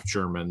Nigerian, half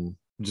German.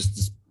 Just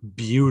this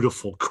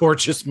beautiful,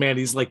 gorgeous man.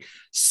 He's like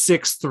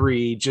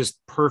 6'3",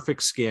 just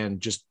perfect skin,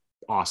 just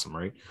awesome,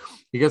 right?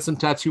 He got some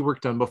tattoo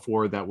work done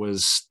before that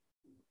was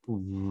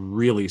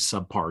really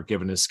subpar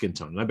given his skin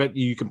tone. And I bet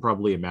you can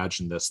probably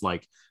imagine this,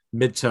 like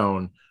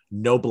mid-tone,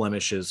 no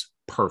blemishes,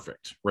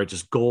 perfect, right?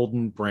 Just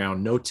golden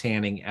brown, no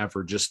tanning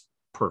ever, just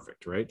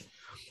perfect, right?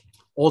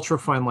 Ultra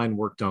fine line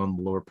work done on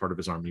the lower part of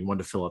his arm. He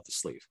wanted to fill out the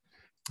sleeve.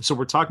 So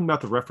we're talking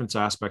about the reference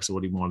aspects of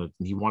what he wanted.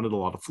 And he wanted a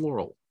lot of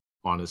floral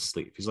on his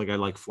sleeve. He's like, I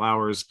like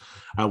flowers.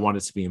 I want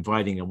it to be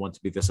inviting. I want it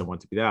to be this. I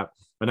want it to be that.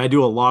 And I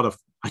do a lot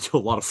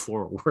of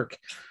floral work,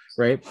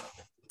 right?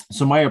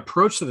 So my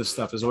approach to this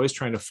stuff is always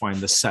trying to find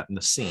the set and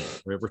the scene,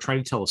 right? We're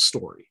trying to tell a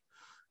story.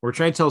 We're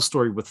trying to tell a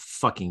story with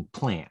fucking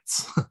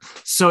plants.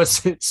 So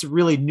it's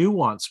really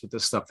nuanced with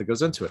this stuff that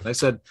goes into it. And I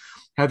said,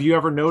 have you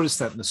ever noticed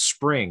that in the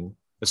spring,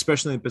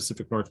 especially in the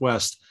Pacific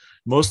Northwest,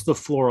 most of the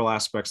floral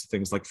aspects of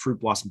things like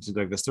fruit blossoms, things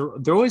like this,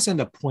 they always end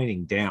up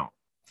pointing down.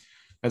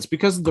 That's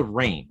because of the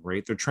rain,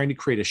 right? They're trying to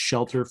create a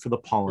shelter for the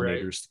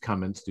pollinators to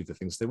come in to do the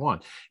things they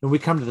want. And we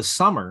come to the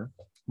summer,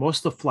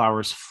 most of the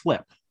flowers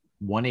flip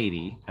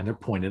 180 and they're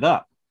pointed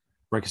up,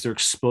 right? Because they're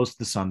exposed to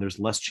the sun. There's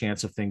less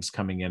chance of things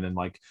coming in and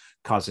like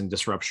causing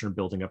disruption or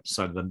building up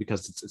inside of them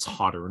because it's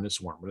hotter and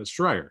it's warmer and it's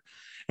drier.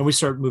 And we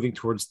start moving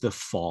towards the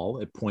fall.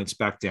 It points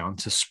back down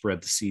to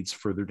spread the seeds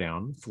further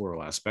down,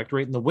 floral aspect,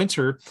 right? In the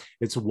winter,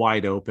 it's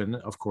wide open,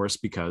 of course,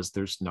 because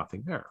there's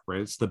nothing there, right?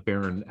 It's the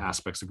barren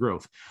aspects of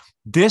growth.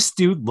 This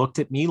dude looked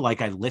at me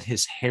like I lit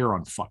his hair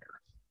on fire.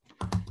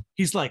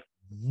 He's like,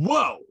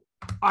 whoa,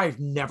 I've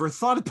never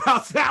thought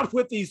about that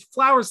with these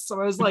flowers. So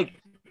I was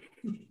like,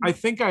 I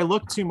think I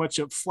look too much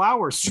at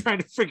flowers trying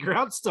to figure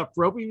out stuff,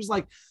 bro. But he was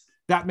like,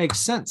 that makes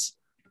sense.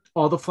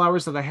 All the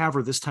flowers that I have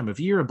are this time of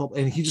year.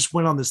 And he just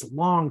went on this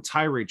long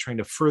tirade trying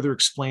to further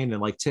explain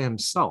and like to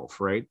himself,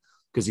 right?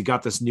 Because he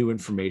got this new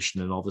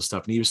information and all this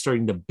stuff. And he was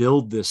starting to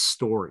build this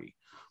story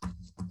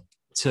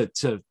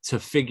to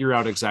figure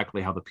out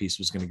exactly how the piece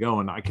was going to go.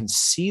 And I can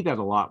see that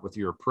a lot with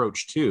your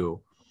approach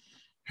too,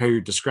 how you're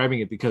describing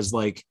it, because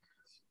like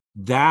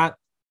that,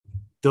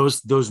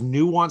 those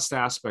nuanced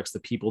aspects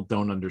that people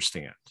don't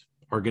understand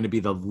are going to be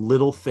the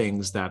little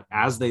things that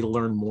as they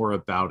learn more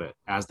about it,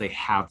 as they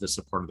have this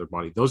a part of their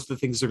body, those are the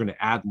things that are going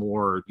to add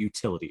more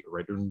utility,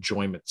 right? Or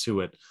enjoyment to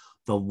it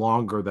the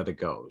longer that it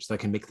goes. That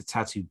can make the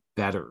tattoo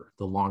better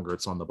the longer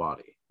it's on the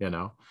body, you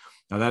know?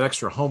 Now that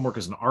extra homework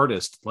as an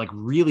artist, like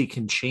really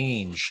can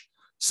change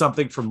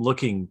something from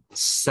looking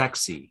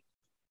sexy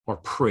or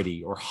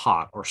pretty or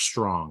hot or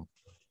strong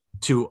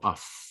to a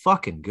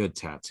fucking good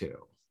tattoo.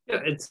 Yeah,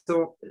 it's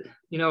so,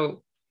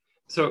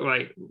 so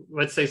like,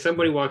 let's say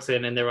somebody walks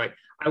in and they're like,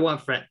 I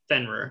want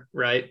Fenrir,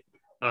 right?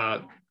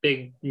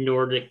 Big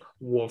Nordic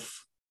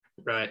wolf,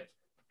 right?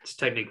 It's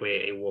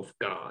technically a wolf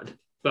god,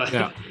 but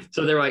yeah.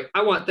 So they're like,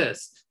 I want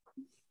this.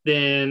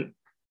 Then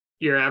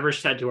your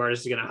average tattoo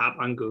artist is going to hop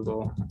on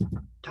Google,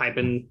 type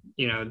in,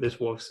 this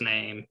wolf's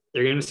name.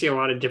 They're going to see a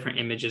lot of different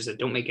images that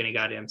don't make any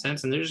goddamn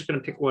sense. And they're just going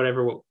to pick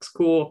whatever looks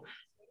cool,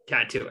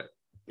 tattoo it.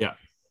 Yeah.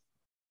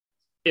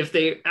 If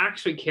they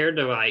actually cared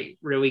to like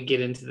really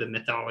get into the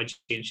mythology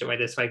and shit like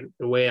this, like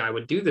the way I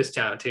would do this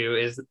tattoo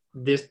is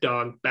this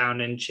dog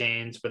bound in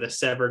chains with a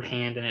severed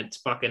hand in its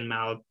fucking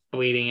mouth,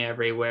 bleeding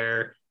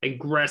everywhere,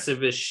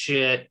 aggressive as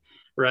shit,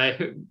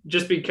 right?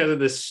 Just because of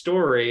the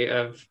story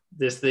of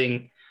this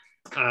thing.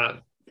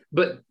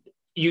 But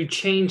you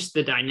change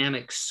the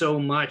dynamic so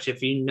much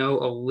if you know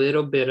a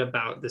little bit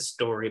about the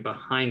story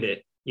behind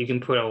it. You can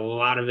put a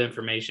lot of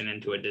information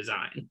into a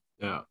design.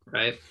 Yeah.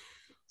 Right.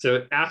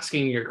 So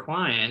asking your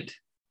client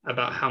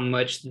about how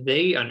much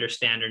they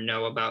understand or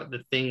know about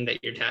the thing that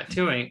you're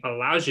tattooing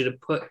allows you to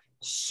put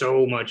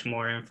so much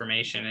more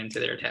information into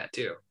their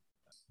tattoo.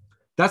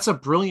 That's a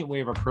brilliant way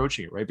of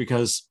approaching it, right?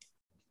 Because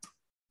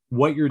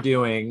what you're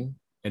doing,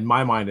 in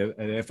my mind,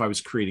 and if I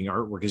was creating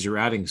artwork, is you're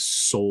adding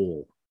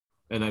soul.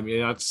 And I mean,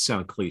 not to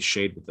sound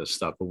cliched with this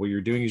stuff, but what you're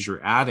doing is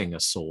you're adding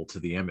a soul to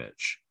the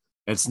image.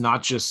 It's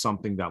not just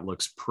something that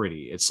looks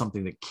pretty. It's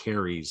something that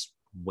carries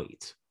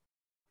weight.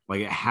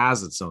 Like it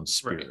has its own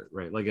spirit,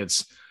 right? Like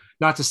it's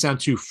not to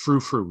sound too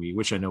frou-frou-y,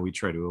 which I know we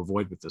try to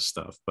avoid with this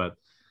stuff, but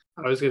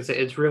I was going to say,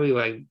 it's really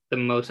like the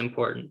most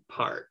important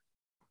part,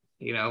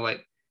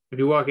 like if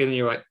you walk in and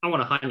you're like, I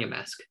want a Hanya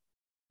mask.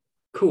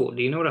 Cool.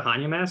 Do you know what a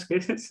Hanya mask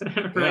is?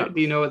 Right. Yeah.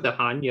 Do you know what the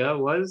Hanya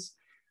was?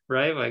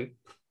 Right. Like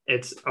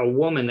it's a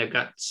woman that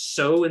got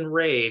so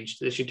enraged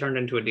that she turned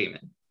into a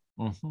demon,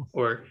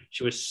 or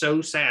she was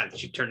so sad that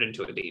she turned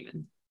into a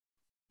demon,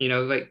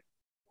 like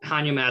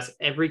Hanya mask,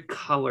 every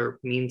color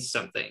means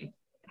something.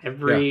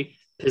 Every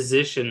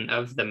position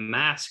of the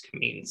mask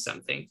means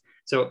something.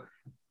 So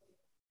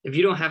if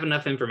you don't have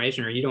enough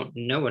information or you don't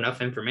know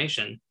enough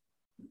information,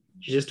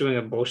 you're just doing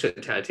a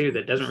bullshit tattoo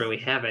that doesn't really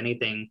have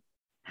anything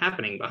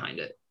happening behind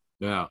it.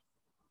 Yeah.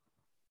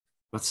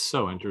 That's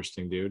so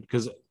interesting, dude.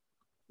 Because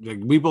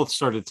we both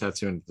started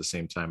tattooing at the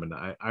same time. And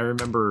I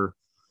remember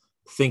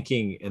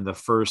thinking in the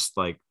first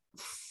like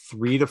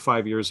 3 to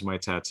 5 years of my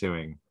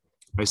tattooing,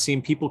 I've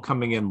seen people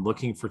coming in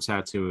looking for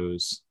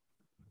tattoos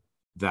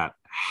that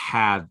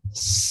had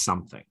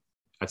something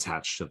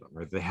attached to them,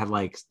 right?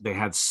 They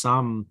had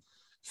some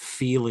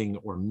feeling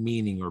or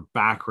meaning or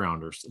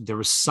background, or there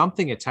was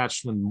something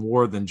attached to them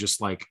more than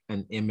just like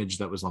an image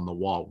that was on the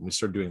wall. When we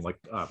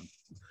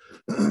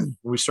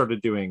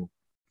started doing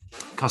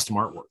custom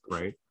artwork,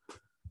 right?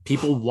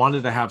 People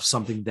wanted to have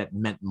something that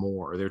meant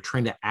more. They're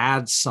trying to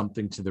add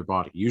something to their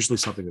body, usually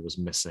something that was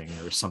missing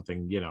or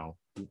something,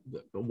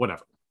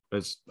 whatever.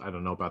 I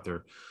don't know about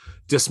their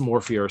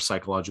dysmorphia or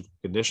psychological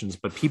conditions,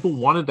 but people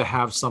wanted to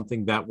have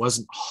something that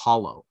wasn't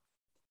hollow.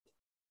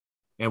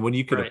 And when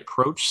you could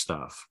approach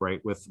stuff,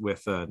 right,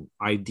 with an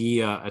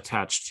idea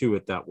attached to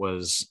it that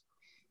was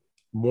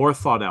more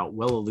thought out,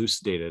 well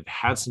elucidated,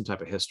 had some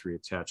type of history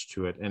attached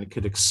to it, and it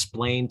could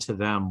explain to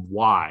them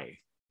why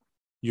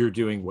you're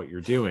doing what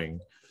you're doing,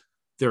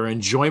 their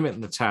enjoyment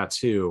in the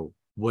tattoo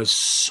was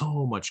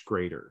so much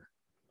greater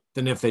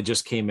than if they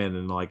just came in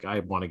and like, I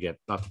want to get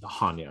the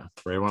Hanya,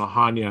 right? I want a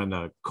Hanya and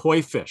a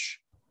koi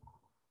fish.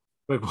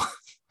 But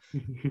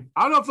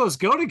I don't know if those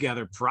go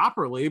together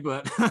properly,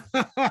 but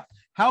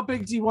how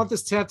big do you want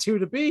this tattoo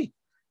to be?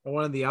 I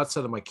want on the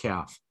outside of my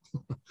calf.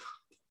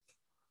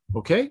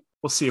 Okay,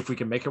 we'll see if we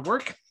can make it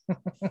work.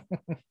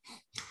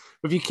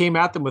 If you came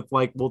at them with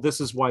like, well,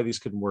 this is why these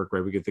couldn't work,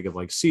 right? We could think of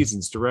like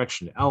seasons,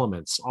 direction,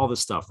 elements, all this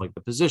stuff, like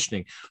the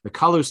positioning, the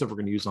colors that we're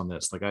going to use on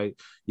this. Like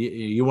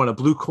you want a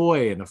blue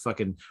koi and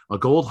a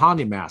gold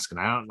Hanya mask.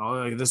 And I don't know,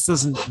 like, this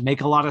doesn't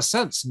make a lot of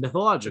sense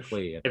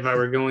mythologically. If I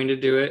were going to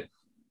do it,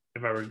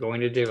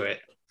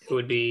 it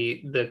would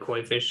be the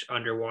koi fish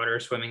underwater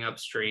swimming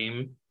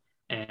upstream,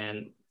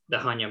 and the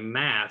Hanya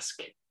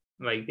mask,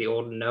 like the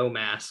old no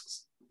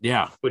masks,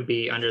 would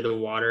be under the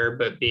water,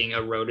 but being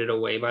eroded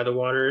away by the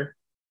water.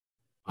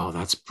 Oh,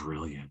 that's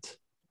brilliant.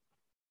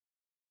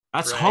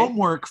 That's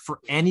homework for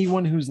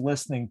anyone who's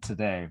listening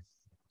today.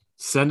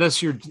 Send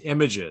us your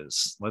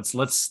images. Let's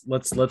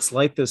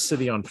light this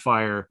city on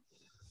fire.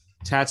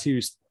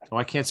 Tattoos. Oh,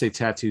 I can't say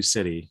Tattoo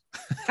City.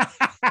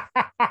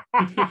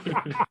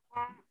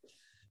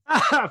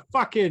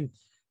 Fucking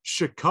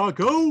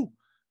Chicago.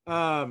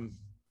 I'm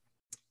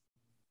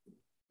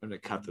gonna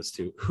cut this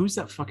too. Who's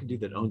that fucking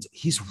dude that owns it?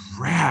 He's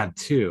rad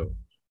too.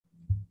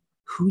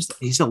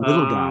 He's a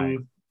little guy.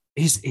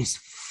 He's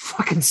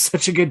fucking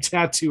such a good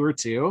tattooer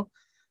too.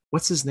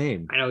 What's his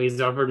name? I know he's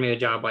offered me a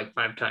job like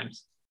 5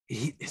 times.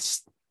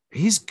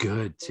 He's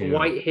good too.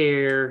 White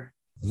hair,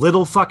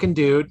 little fucking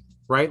dude,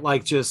 right?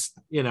 Like just,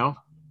 I'm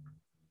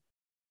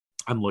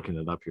looking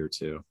it up here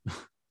too.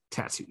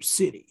 Tattoo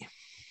City.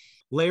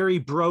 Larry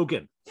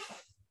Brogan.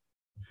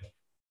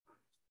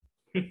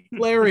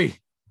 Larry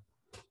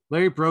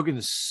Brogan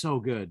is so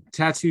good.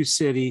 Tattoo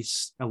City,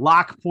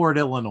 Lockport,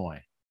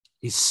 Illinois.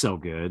 He's so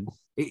good.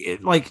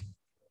 Like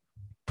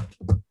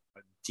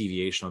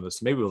deviation on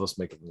this. Maybe we'll just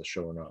make it from the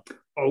show or not.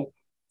 Oh,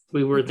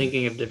 we were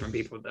thinking of different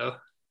people though.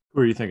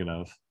 Who are you thinking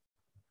of?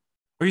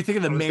 Are you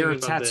thinking the mayor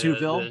of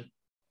Tattooville?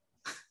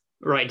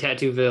 Right,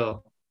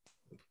 Tattooville.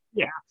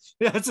 Yeah,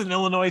 that's in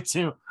Illinois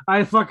too.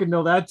 I fucking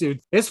know that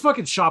dude. His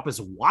fucking shop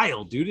is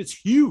wild, dude. It's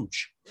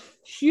huge.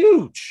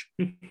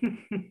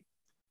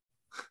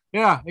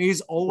 Yeah,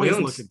 he's always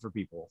looking for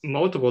people.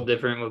 Multiple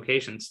different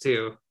locations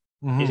too.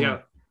 Mm-hmm. He's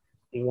got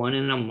one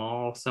in a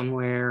mall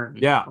somewhere.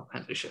 Yeah, all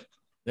kinds of shit.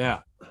 Yeah.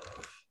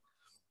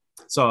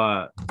 So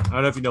I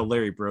don't know if you know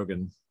Larry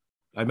Brogan.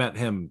 I met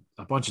him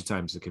a bunch of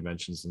times at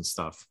conventions and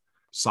stuff.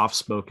 Soft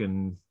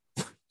spoken,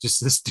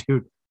 just this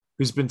dude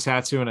who's been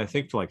tattooing, I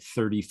think, for like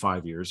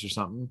 35 years or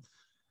something.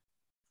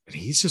 And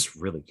he's just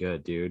really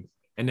good, dude.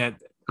 And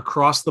that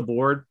across the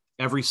board,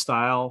 every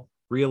style,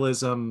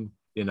 realism,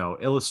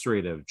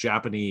 illustrative,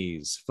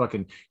 Japanese,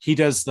 fucking, he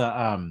does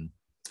the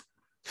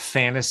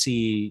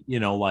fantasy,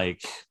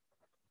 like,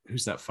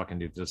 who's that fucking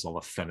dude that does all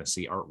the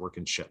fantasy artwork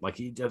and shit? Like,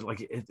 he did,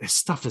 like, his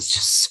stuff is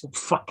just so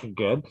fucking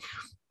good.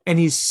 And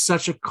he's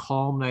such a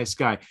calm, nice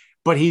guy.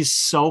 But he's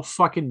so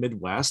fucking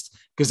Midwest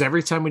because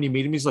every time when you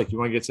meet him, he's like, "You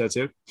want to get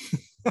tattooed?"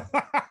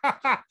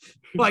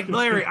 Like,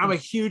 Larry, I'm a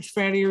huge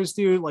fan of yours,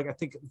 dude. Like, I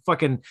think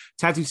fucking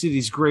Tattoo City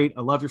is great.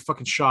 I love your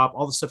fucking shop.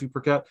 All the stuff you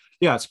put out.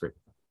 Yeah, it's great.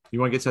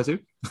 You want to get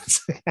tattooed?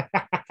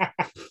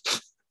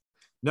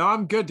 No,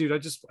 I'm good, dude. I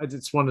just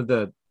wanted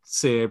to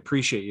say I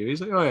appreciate you.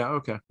 He's like, "Oh yeah,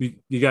 okay.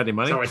 You got any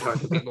money?" That's how I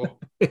talk to people.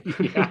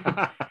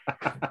 Yeah.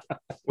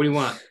 What do you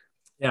want?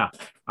 Yeah.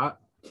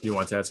 You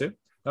want a tattoo?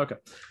 Okay.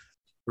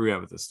 Where we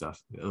at with this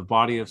stuff? The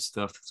body of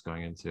stuff that's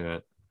going into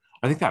it.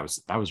 I think that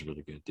was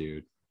really good,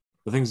 dude.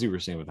 The things you were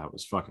saying with that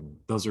was fucking.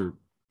 Those are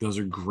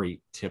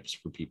great tips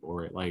for people,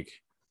 right? Like,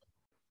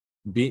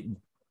 when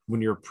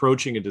you're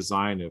approaching a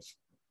design of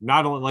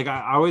not only, like,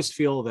 I always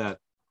feel that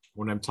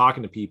when I'm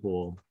talking to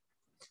people,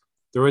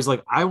 they're always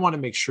like, I want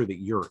to make sure that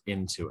you're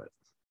into it.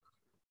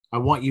 I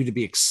want you to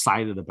be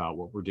excited about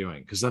what we're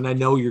doing because then I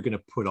know you're going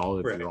to put all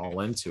of your all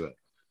into it.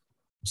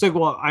 It's like,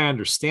 well, I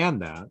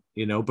understand that,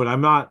 but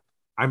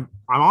I'm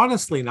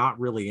honestly not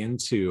really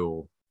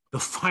into the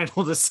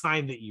final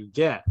design that you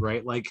get,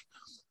 right? Like,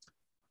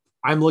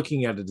 I'm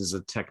looking at it as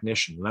a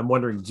technician and I'm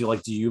wondering, do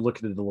you look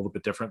at it a little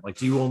bit different? Like,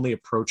 do you only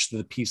approach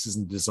the pieces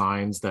and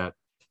designs that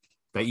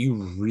you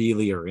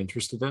really are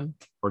interested in?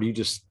 Or do you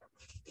just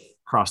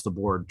across the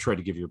board try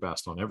to give your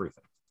best on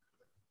everything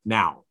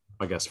now,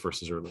 I guess,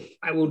 versus earlier?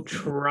 I will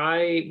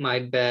try my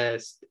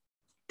best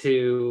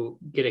to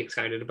get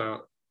excited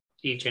about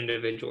each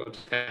individual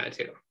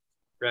tattoo,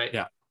 right?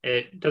 Yeah.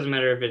 It doesn't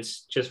matter if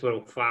it's just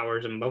little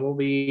flowers and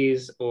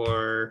bumblebees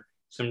or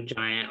some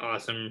giant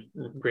awesome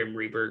Grim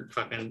Reaper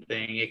fucking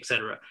thing,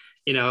 etc.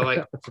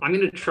 Like, I'm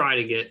going to try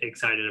to get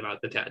excited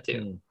about the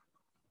tattoo.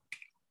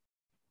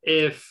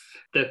 If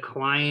the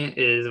client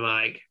is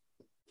like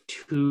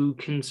too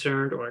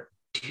concerned or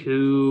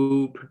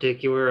too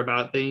particular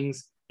about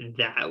things,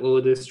 that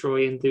will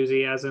destroy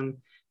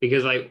enthusiasm.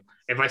 Because, like,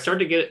 if I start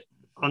to get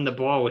on the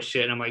ball with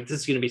shit and I'm like, this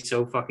is going to be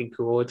so fucking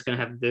cool, it's going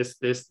to have this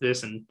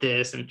and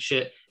this and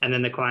shit, and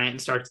then the client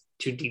starts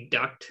to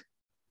deduct,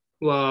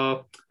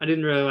 well, I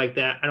didn't really like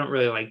that, I don't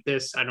really like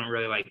this, I don't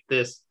really like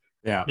this,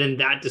 then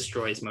that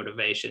destroys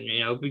motivation,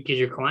 because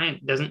your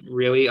client doesn't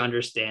really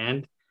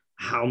understand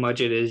how much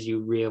it is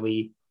you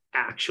really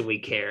actually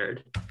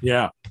cared.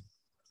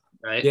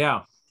 Right.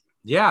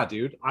 Yeah,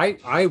 dude. I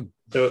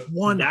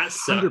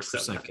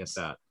 100% get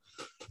that.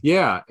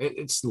 Yeah,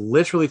 it's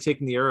literally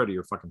taking the air out of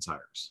your fucking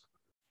tires.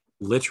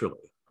 Literally.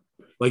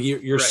 Like,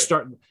 you're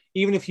starting,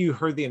 even if you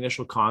heard the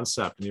initial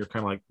concept and you're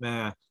kind of like,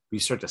 nah, you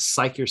start to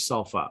psych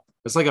yourself up.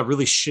 It's like a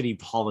really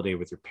shitty holiday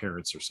with your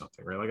parents or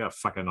something, right? Like, I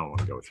don't want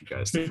to go with you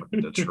guys to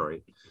fucking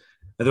Detroit.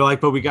 And they're like,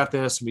 but we got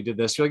this and we did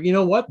this. You're like, you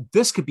know what?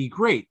 This could be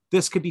great.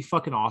 This could be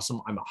fucking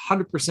awesome. I'm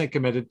 100%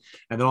 committed.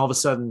 And then all of a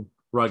sudden,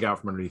 rug out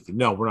from underneath you.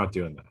 No, we're not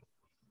doing that.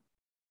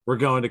 We're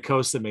going to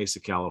Costa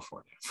Mesa,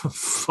 California.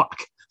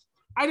 Fuck.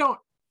 I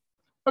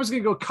was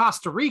going to go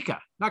Costa Rica,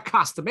 not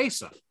Costa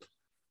Mesa.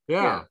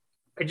 Yeah.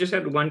 I just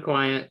had one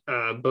client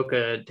book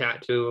a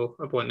tattoo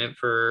appointment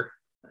for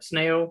a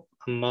snail,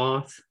 a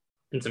moth,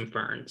 and some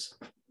ferns.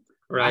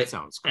 Right. That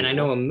sounds cool. And I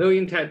know a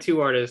million tattoo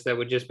artists that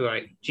would just be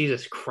like,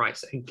 Jesus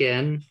Christ,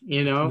 again,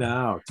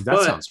 No, dude, that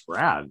sounds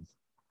rad.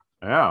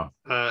 Yeah.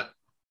 I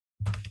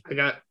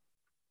got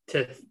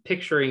to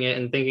picturing it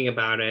and thinking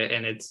about it,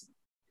 and it's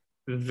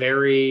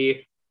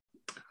very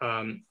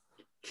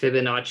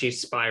Fibonacci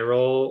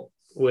spiral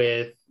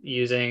with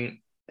using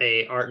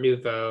a Art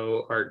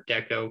Nouveau, Art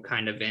Deco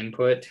kind of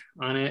input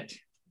on it.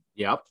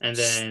 Yep. And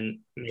then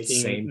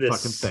making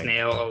this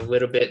snail a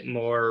little bit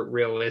more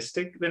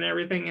realistic than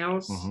everything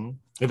else.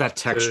 Mm-hmm. That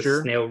texture. So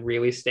the snail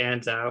really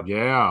stands out.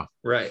 Yeah.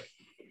 Right.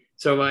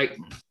 So, like,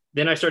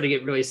 then I started to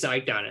get really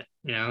psyched on it,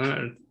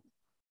 and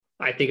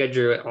I think I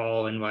drew it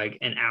all in like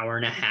an hour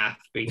and a half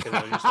because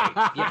I was just like,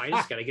 yeah, I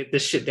just got to get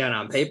this shit down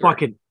on paper.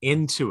 Fucking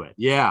into it.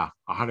 Yeah,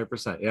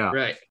 100%. Yeah.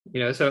 Right.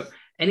 So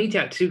any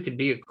tattoo could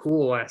be a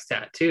cool ass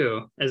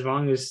tattoo as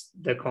long as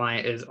the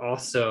client is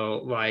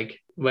also like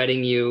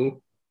letting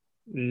you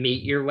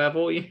meet your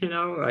level,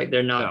 like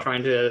they're not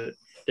trying to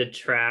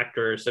detract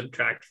or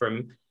subtract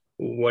from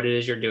what it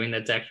is you're doing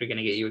that's actually going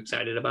to get you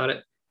excited about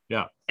it.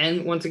 Yeah.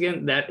 And once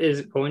again, that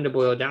is going to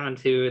boil down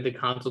to the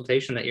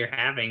consultation that you're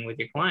having with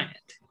your client.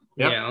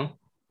 Because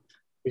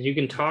you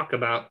can talk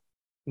about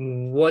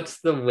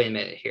what's the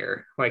limit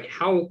here, like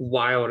how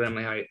wild am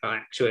I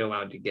actually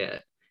allowed to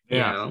get?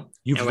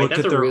 You've looked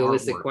that's at their a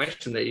realistic artwork.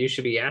 question that you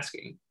should be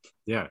asking.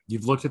 Yeah,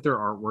 you've looked at their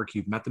artwork,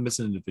 you've met them as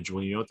an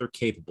individual, you know what they're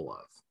capable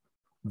of.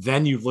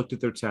 Then you've looked at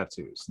their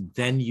tattoos,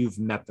 then you've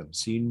met them,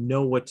 so you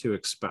know what to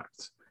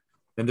expect.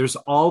 And there's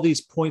all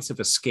these points of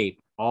escape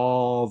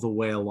all the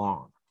way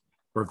along.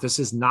 Or if this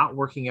is not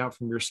working out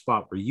from your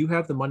spot where you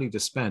have the money to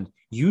spend,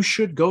 you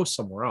should go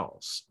somewhere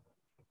else.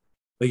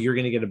 Like you're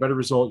going to get a better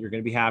result, you're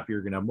going to be happy,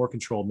 you're going to have more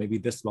control, maybe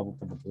this blah, blah,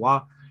 blah, blah,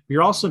 blah.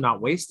 You're also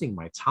not wasting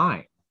my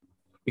time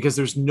because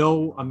there's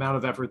no amount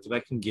of effort that I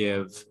can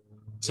give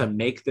to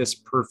make this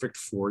perfect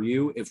for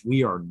you if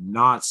we are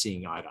not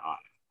seeing eye to eye.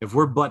 If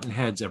we're butting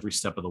heads every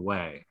step of the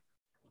way,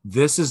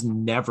 this is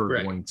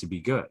never going to be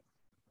good.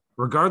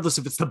 Regardless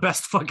if it's the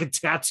best fucking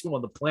tattoo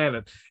on the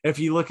planet. If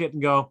you look at it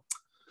and go,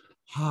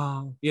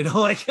 oh,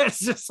 like it's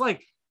just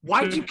like,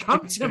 why'd you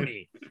come to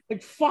me?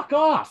 Like, fuck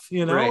off,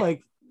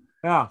 like,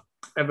 yeah.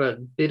 I have a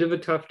bit of a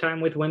tough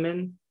time with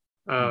women.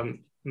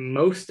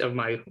 Most of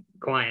my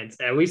clients,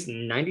 at least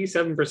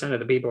 97% of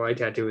the people I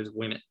tattoo is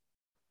women,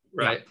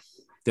 right? Yeah.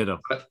 Ditto.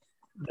 But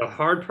the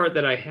hard part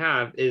that I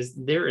have is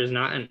there is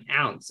not an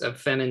ounce of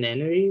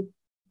femininity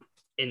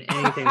in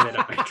anything that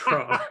I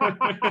draw.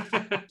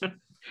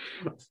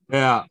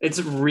 Yeah. It's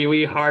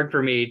really hard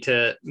for me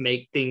to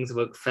make things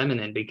look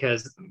feminine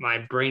because my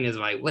brain is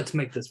like, let's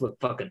make this look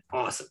fucking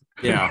awesome.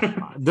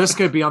 Yeah. This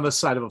could be on the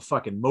side of a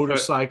fucking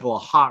motorcycle, a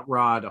hot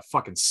rod, a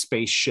fucking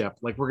spaceship.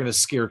 Like we're going to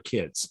scare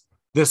kids.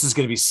 This is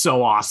going to be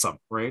so awesome.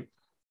 Right.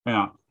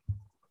 Yeah.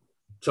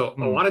 So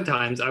a lot of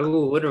times I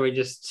will literally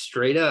just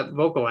straight up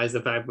vocalize the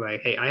fact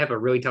like, hey, I have a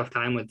really tough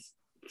time with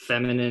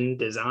feminine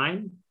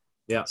design.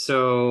 Yeah.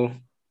 So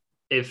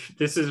if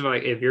this is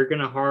like, if you're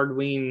going to hard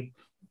lean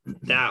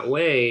that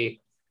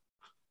way,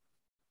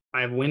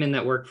 I have women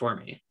that work for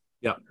me.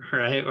 Yeah.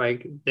 Right.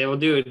 Like they will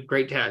do a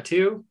great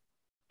tattoo.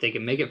 They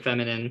can make it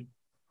feminine.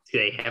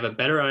 They have a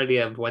better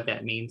idea of what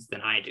that means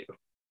than I do.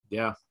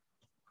 Yeah.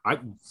 I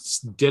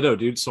ditto,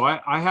 dude. So I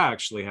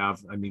actually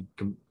have,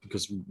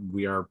 because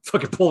we are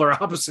fucking polar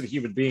opposite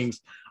human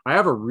beings. I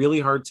have a really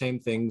hard time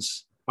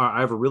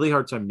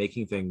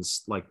making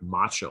things like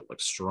macho,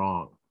 like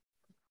strong.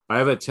 I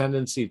have a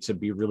tendency to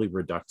be really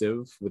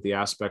reductive with the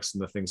aspects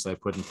and the things I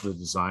put into the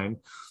design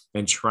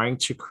and trying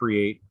to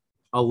create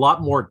a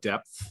lot more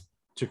depth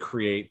to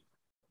create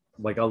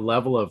like a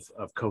level of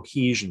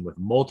cohesion with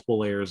multiple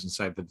layers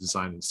inside the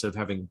design instead of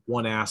having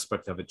one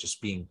aspect of it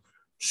just being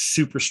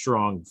super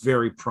strong,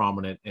 very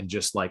prominent, and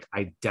just like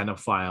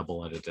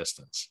identifiable at a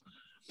distance.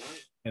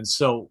 And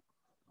so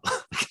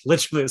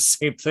literally the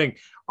same thing.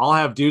 I'll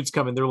have dudes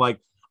come in, they're like,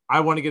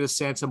 I want to get a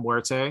Santa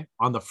Muerte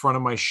on the front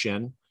of my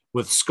shin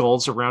with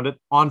skulls around it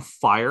on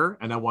fire,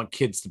 and I want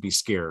kids to be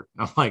scared.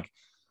 I'm like,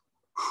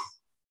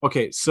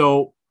 okay,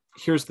 so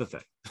here's the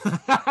thing.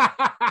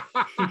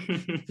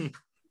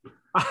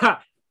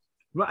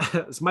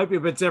 This might be a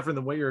bit different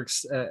than what you're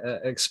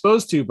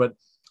exposed to, but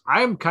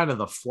I'm kind of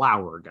the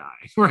flower guy,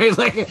 right?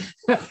 Like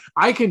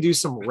I can do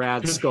some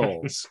rad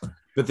skulls,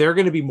 but they're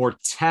going to be more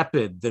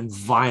tepid than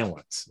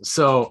violent.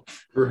 So,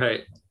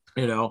 right.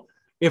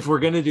 If we're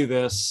going to do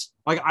this,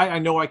 like I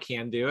know I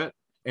can do it.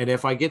 And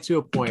if I get to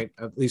a point,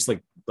 at least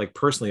like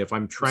personally, if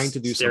I'm trying to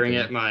do staring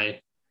something, at my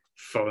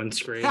phone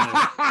screen,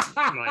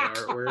 my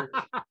artwork.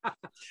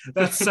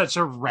 That's such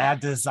a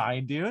rad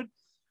design, dude.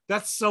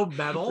 That's so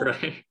metal.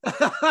 Right.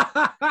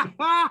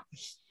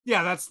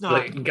 Yeah, that's not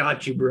like,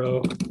 got you,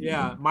 bro.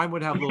 Yeah, mine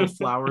would have little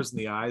flowers in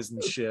the eyes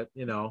and shit.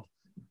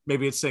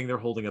 Maybe it's saying they're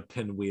holding a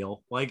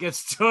pinwheel. Like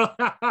it's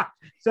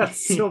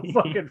that's so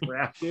fucking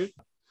rad, dude.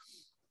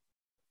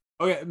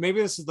 Okay,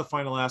 maybe this is the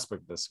final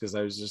aspect of this because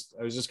I was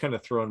just kind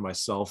of throwing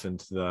myself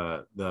into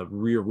the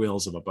rear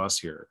wheels of a bus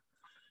here.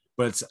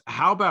 But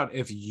how about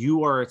if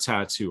you are a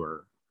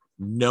tattooer,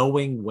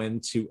 knowing when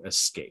to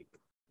escape?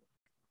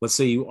 Let's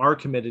say you are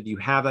committed, you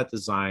have that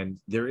design,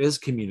 there is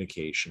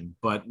communication,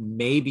 but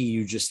maybe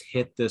you just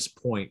hit this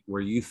point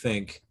where you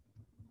think,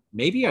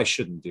 maybe I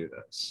shouldn't do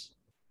this.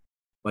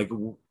 Like,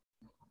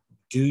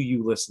 do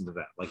you listen to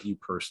that? Like you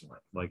personally,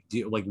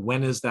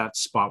 when is that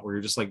spot where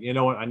you're just like, you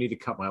know what, I need to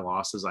cut my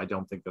losses. I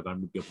don't think that I'm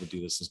gonna be able to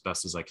do this as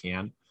best as I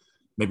can.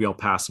 Maybe I'll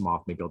pass them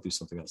off. Maybe I'll do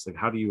something else. Like,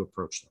 how do you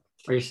approach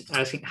that? Are you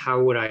asking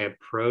how would I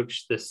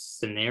approach this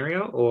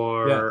scenario,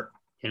 or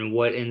in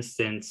what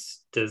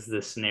instance does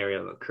the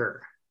scenario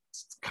occur?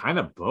 It's kind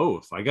of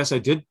both. I guess I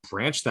did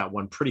branch that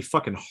one pretty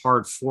fucking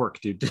hard fork,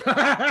 dude.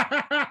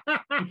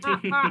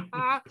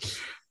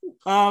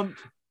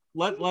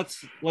 let's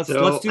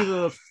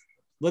do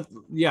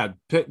the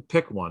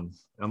pick one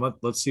and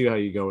let's see how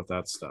you go with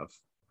that stuff.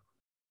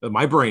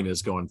 My brain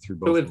is going through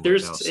both. So if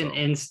there's an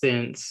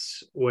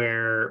instance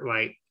where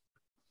like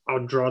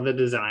I'll draw the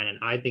design and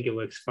I think it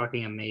looks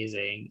fucking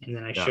amazing, and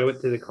then I show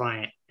it to the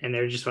client and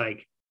they're just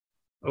like,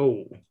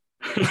 oh,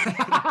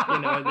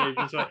 they're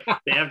just like,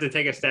 they have to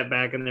take a step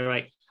back and they're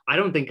like, I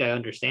don't think I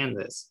understand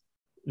this.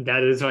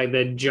 That is like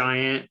the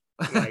giant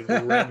like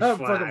red flag.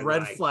 Fucking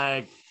red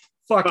flag.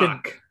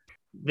 Fuck.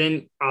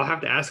 Then I'll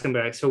have to ask them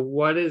back. So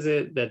what is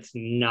it that's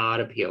not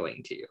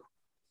appealing to you?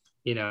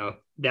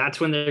 That's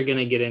when they're going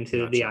to get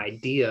into the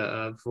idea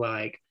of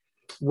like,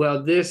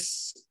 well,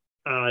 this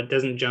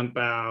doesn't jump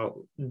out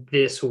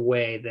this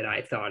way that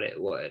I thought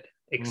it would,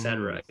 et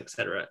cetera, et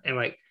cetera. And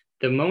like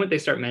the moment they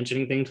start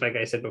mentioning things, like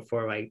I said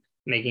before, like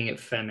making it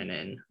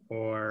feminine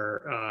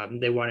or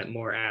they want it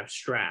more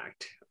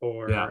abstract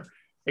or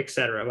et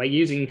cetera, like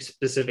using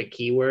specific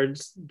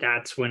keywords,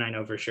 that's when I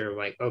know for sure,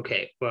 like,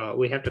 okay, well,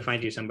 we have to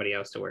find you somebody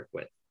else to work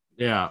with.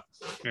 Yeah.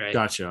 Right.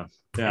 Gotcha.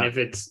 Yeah. And if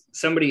it's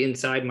somebody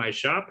inside my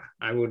shop,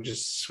 I will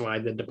just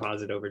slide the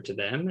deposit over to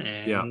them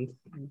and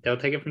they'll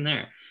take it from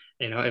there.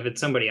 If it's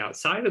somebody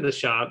outside of the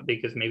shop,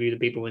 because maybe the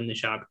people in the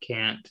shop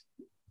can't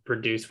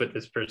produce what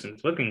this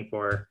person's looking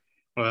for,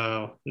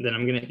 well, then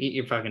I'm going to eat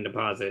your fucking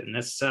deposit. And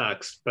this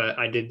sucks, but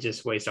I did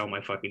just waste all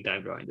my fucking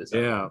time drawing this.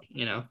 That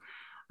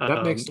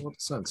makes a lot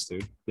of sense,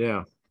 dude.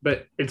 Yeah.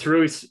 But it's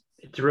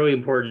really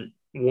important,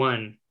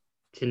 one,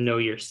 to know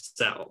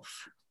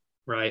yourself,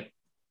 right?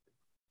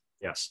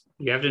 Yes.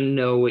 You have to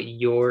know what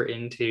you're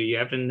into. You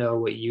have to know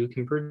what you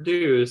can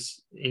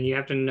produce, and you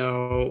have to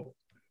know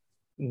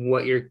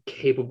what you're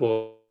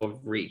capable of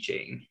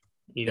reaching,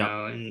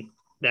 and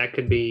that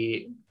could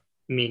be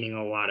meaning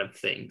a lot of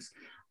things.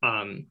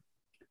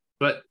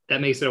 But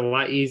that makes it a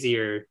lot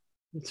easier.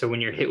 So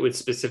when you're hit with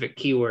specific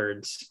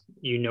keywords,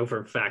 for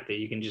a fact that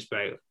you can just be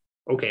like,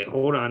 okay,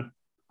 hold on.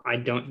 I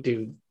don't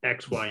do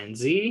X, Y, and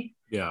Z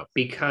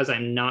because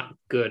I'm not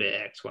good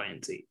at X, Y,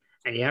 and Z.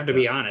 And you have to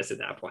be honest at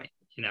that point.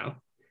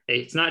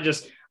 It's not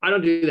just, I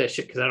don't do that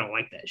shit because I don't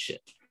like that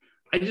shit.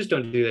 I just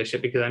don't do that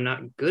shit because I'm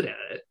not good at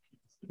it.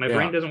 My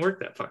brain doesn't work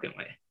that fucking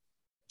way.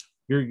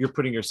 You're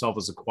putting yourself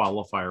as a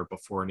qualifier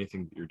before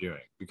anything that you're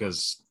doing,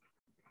 because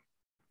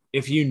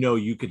if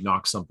you could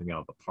knock something out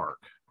of the park,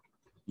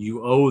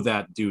 you owe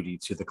that duty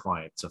to the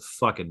client to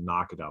fucking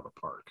knock it out of the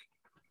park.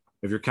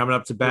 If you're coming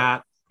up to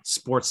bat,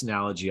 sports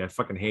analogy, I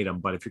fucking hate them,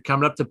 but if you're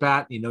coming up to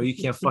bat, you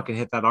can't fucking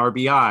hit that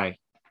RBI.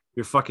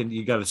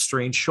 You got a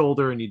strained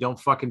shoulder and you don't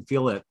fucking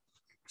feel it.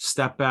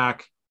 Step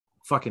back,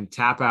 fucking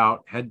tap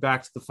out, head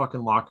back to the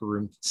fucking locker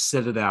room,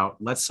 sit it out,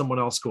 let someone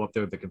else go up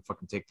there that can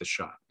fucking take the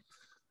shot.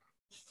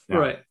 Yeah.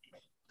 Right.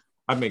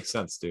 That makes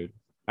sense, dude.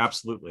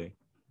 Absolutely.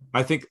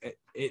 I think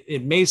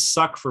it may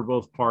suck for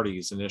both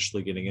parties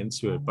initially getting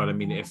into it, but I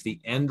mean, if the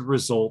end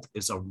result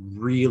is a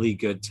really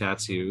good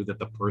tattoo that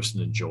the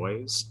person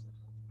enjoys,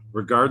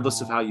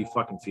 regardless of how you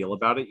fucking feel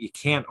about it, you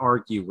can't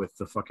argue with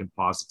the fucking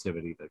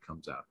positivity that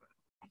comes out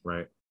of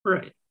it.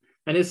 Right.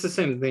 And it's the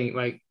same thing.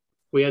 Like,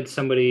 we had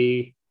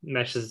somebody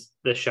message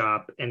the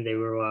shop and they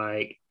were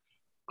like,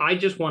 I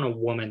just want a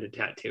woman to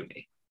tattoo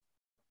me.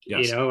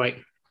 Yes.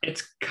 Like,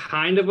 it's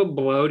kind of a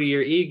blow to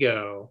your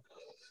ego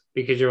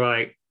because you're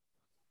like,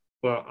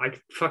 well, I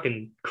could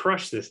fucking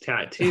crush this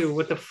tattoo.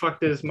 What the fuck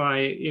does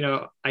my,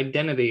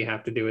 identity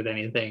have to do with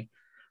anything?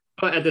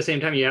 But at the same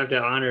time, you have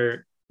to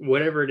honor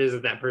whatever it is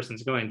that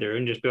person's going through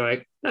and just be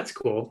like, that's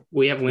cool.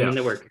 We have women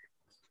that work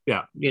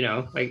here.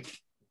 Yeah. Like,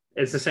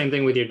 it's the same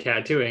thing with your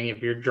tattooing.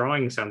 If you're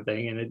drawing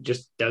something and it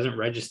just doesn't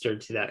register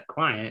to that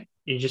client,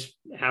 you just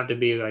have to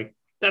be like,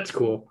 that's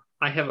cool.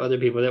 I have other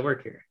people that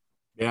work here.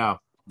 Yeah.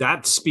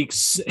 That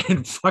speaks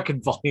in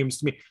fucking volumes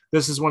to me.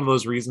 This is one of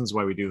those reasons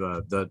why we do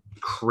the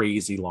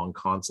crazy long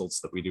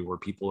consults that we do, where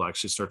people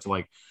actually start to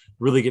like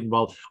really get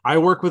involved. I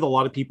work with a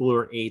lot of people who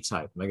are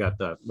A-type, and I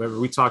got remember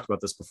we talked about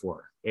this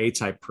before,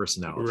 A-type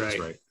personalities,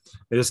 right?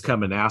 They just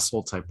come in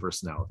asshole type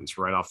personalities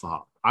right off the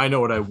hop. I know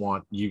what I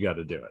want. You got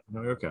to do it.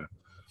 I'm like, okay.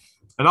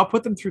 And I'll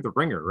put them through the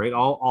ringer, right?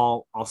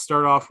 I'll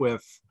start off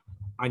with,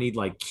 I need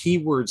like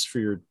keywords for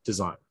your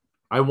design.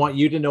 I want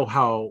you to know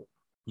how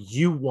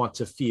you want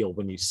to feel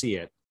when you see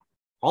it.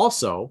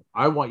 Also,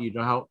 I want you to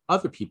know how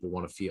other people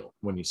want to feel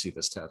when you see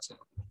this tattoo.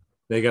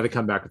 They got to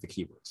come back with the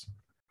keywords.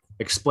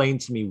 Explain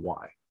to me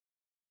why.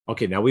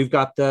 Okay, now we've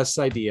got this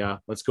idea.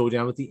 Let's go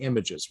down with the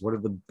images. What are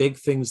the big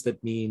things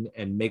that mean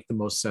and make the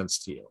most sense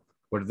to you?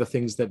 What are the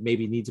things that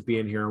maybe need to be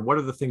in here? And what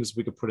are the things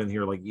we could put in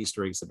here like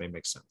Easter eggs that may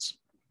make sense?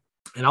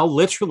 And I'll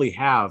literally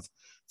have,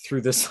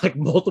 through this like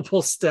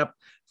multiple step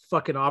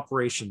fucking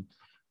operation,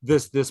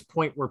 this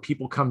point where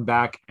people come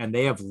back and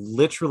they have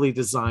literally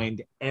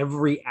designed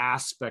every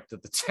aspect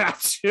of the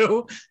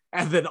tattoo.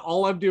 And then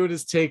all I'm doing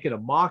is taking a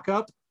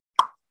mock-up,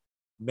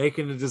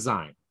 making a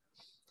design.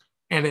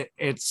 And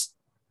it's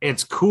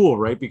cool,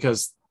 right?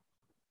 Because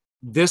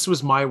this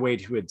was my way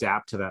to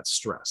adapt to that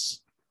stress,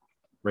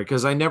 right?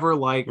 Because I never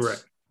liked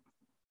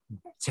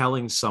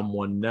telling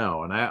someone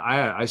no. And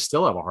I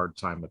still have a hard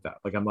time with that.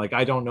 Like, I'm like,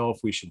 I don't know if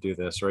we should do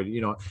this, or,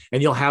 you know,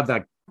 and you'll have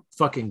that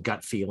fucking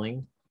gut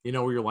feeling, you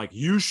know, where you're like,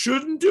 you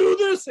shouldn't do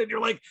this. And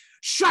you're like,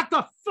 shut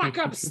the fuck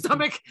up,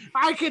 stomach.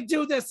 I can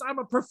do this. I'm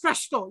a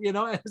professional, you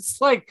know, and it's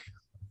like,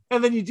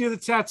 and then you do the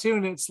tattoo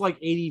and it's like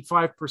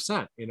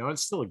 85%, you know,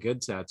 it's still a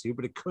good tattoo,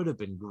 but it could have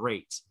been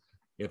great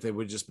if they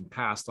would have just been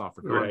passed off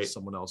or gone to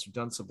someone else or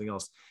done something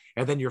else.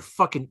 And then your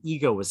fucking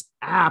ego is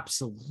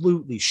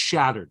absolutely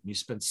shattered. You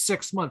spend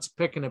 6 months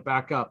picking it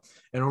back up.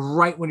 And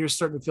right when you're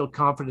starting to feel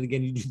confident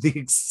again, you do the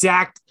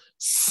exact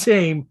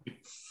same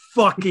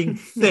fucking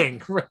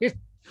thing, right?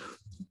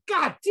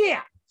 God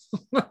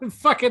damn.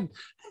 Fucking,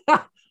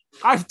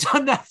 I've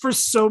done that for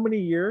so many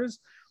years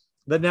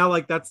that now,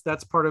 like,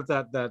 that's part of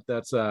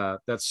that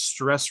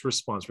stress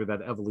response, for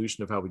that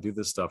evolution of how we do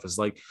this stuff, is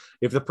like,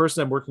 if the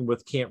person I'm working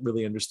with can't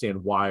really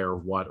understand why or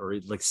what, or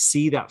like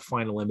see that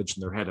final image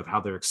in their head of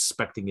how they're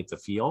expecting it to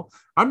feel,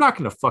 I'm not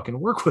going to fucking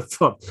work with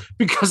them,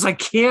 because I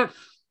can't,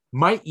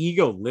 my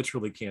ego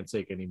literally can't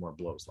take any more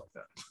blows like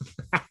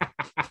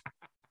that.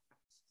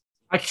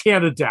 I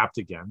can't adapt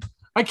again.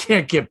 I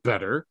can't get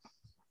better.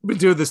 I've been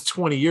doing this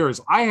 20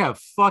 years. I have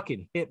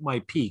fucking hit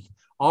my peak.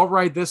 I'll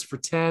ride this for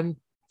 10,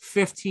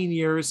 15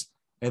 years,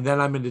 and then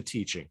I'm into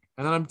teaching,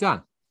 and then I'm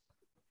done.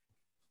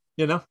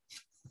 You know?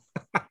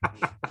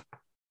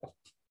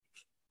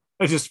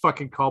 I just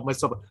fucking called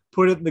myself,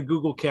 put it in the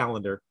Google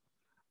Calendar.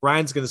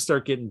 Ryan's going to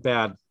start getting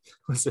bad.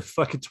 Was it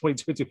fucking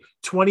 2022?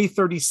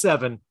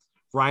 2037,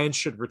 Ryan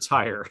should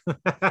retire.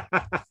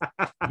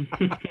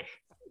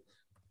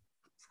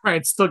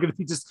 Ryan's still going to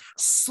be just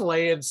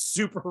slaying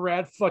super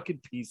rad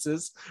fucking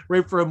pieces,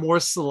 right, for a more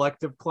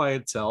selective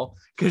clientele,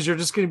 because you're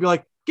just going to be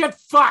like, get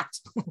fucked.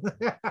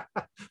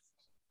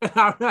 And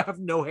I'm gonna have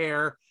no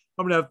hair.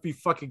 I'm gonna be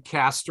fucking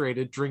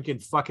castrated, drinking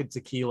fucking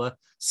tequila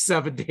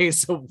 7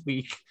 days a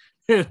week,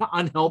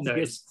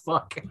 unhealthy as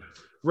fuck,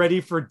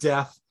 ready for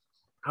death.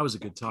 That was a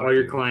good talk. All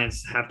your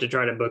clients have to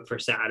try to book for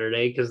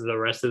Saturday, because the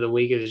rest of the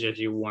week is just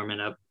you warming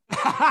up.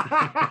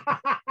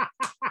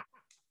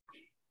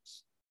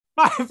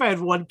 I've had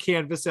one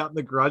canvas out in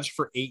the garage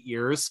for 8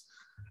 years,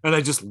 and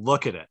I just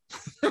look at it.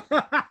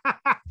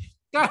 I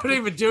don't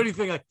even do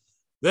anything. Like,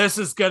 this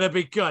is gonna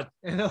be good,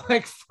 and I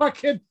like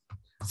fucking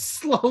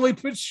slowly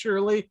but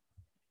surely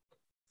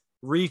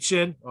reach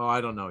in. Oh,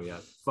 I don't know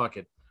yet. Fuck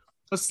it.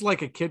 That's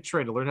like a kid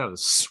trying to learn how to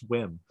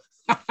swim.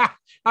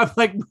 I'm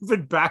like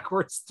moving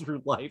backwards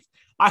through life.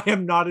 I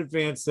am not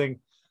advancing.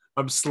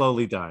 I'm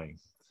slowly dying.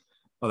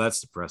 Oh,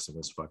 that's depressing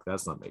as fuck.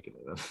 That's not making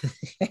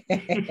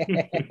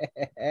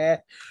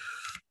it.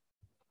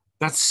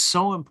 That's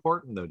so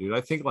important though, dude.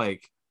 I think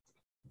like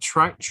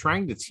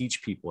trying to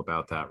teach people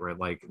about that, right?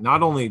 Like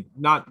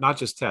not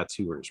just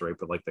tattooers, right?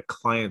 But like the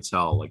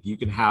clientele, like you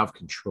can have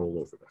control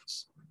over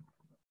this.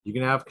 You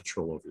can have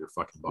control over your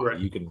fucking body.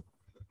 Right.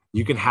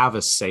 You can have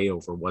a say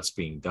over what's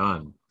being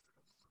done.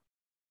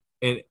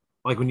 And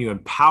like when you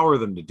empower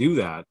them to do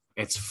that,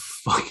 it's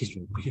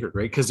fucking weird,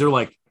 right? Because they're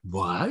like,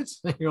 what?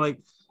 And you're like,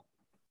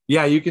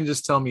 yeah, you can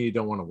just tell me you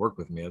don't want to work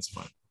with me. That's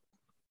fine.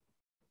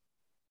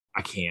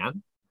 I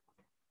can.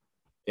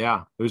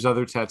 Yeah, there's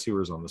other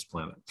tattooers on this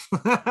planet.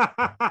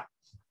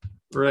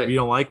 Right. If you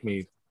don't like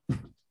me,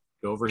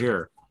 go over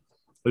here.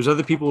 There's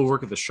other people who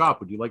work at the shop.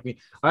 Would you like me?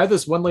 I had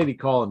this one lady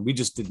call, and we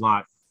did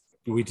not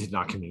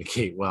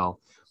communicate well.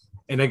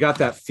 And I got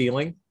that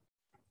feeling.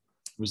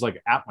 It was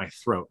like at my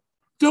throat.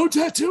 Don't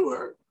tattoo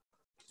her.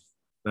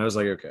 And I was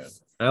like, okay.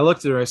 And I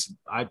looked at her. I said,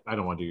 I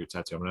don't want to do your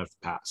tattoo. I'm going to have to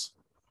pass.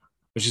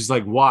 And she's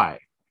like, why?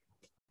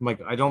 I'm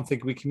like, I don't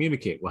think we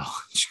communicate well.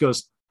 She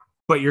goes,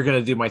 but you're going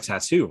to do my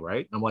tattoo,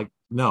 right? I'm like,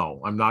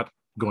 no, I'm not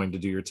going to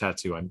do your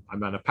tattoo. I'm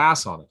going to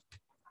pass on it.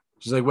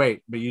 She's like,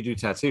 wait, but you do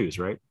tattoos,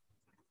 right?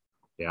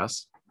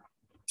 Yes.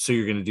 So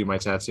you're going to do my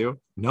tattoo?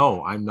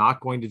 No, I'm not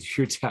going to do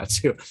your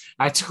tattoo.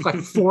 I took like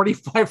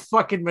 45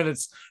 fucking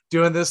minutes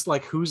doing this,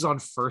 like who's on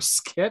first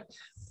skit.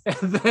 And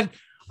then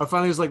I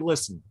finally was like,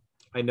 listen,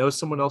 I know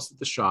someone else at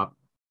the shop.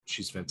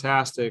 She's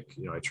fantastic.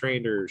 You know, I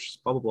trained her. She's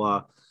blah, blah,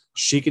 blah.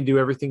 She can do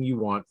everything you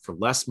want for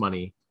less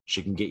money.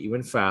 She can get you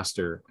in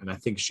faster. And I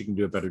think she can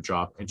do a better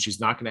job. And she's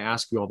not going to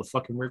ask you all the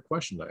fucking weird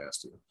questions I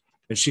asked you.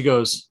 And she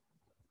goes,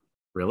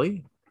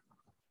 really?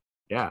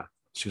 Yeah.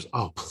 She goes,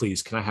 oh,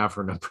 please, can I have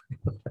her number?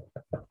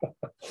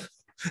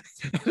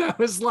 And I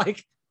was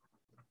like,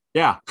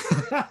 yeah.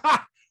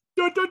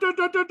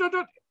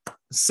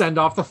 Send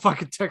off the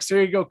fucking text.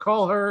 Here you go.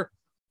 Call her.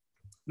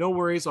 No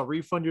worries. I'll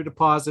refund your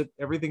deposit.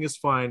 Everything is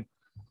fine.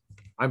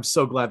 I'm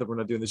so glad that we're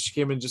not doing this. She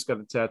came in, just got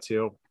a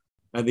tattoo.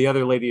 And the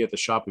other lady at the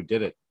shop who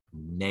did it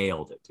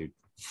nailed it, dude.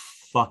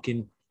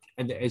 Fucking,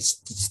 and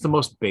it's the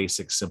most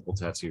basic, simple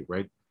tattoo,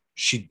 right?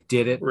 She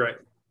did it right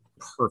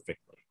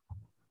perfectly.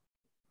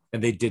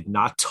 And they did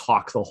not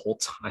talk the whole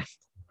time.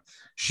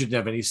 She didn't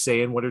have any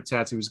say in what her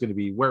tattoo was going to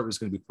be, where it was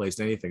going to be placed,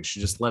 anything. She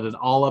just let it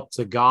all up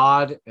to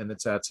God and the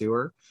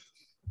tattooer.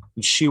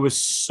 And she was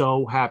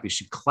so happy.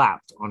 She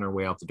clapped on her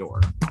way out the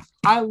door.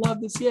 I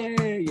love this.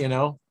 Yay. You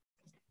know,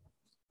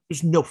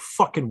 there's no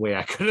fucking way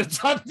I could have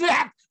done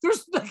that.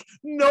 There's like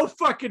no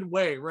fucking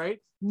way, right?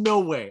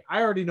 No way.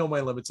 I already know my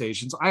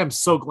limitations. I am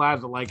so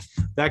glad that like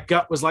that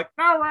gut was like,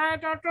 all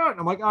right, don't do it.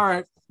 I'm like, all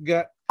right,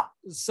 gut,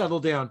 settle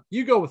down.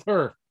 You go with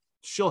her.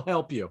 She'll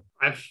help you.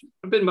 I've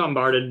been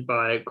bombarded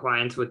by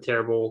clients with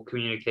terrible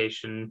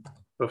communication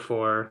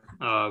before,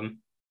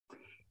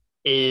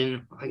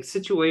 in like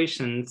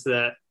situations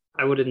that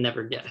I would have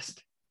never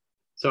guessed.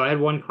 So I had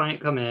one client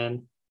come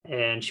in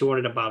and she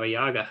wanted a Baba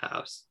Yaga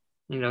house.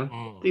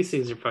 These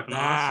things are fucking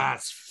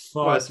That's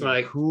awesome. That's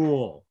fucking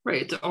cool.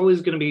 Right. It's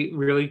always going to be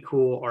really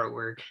cool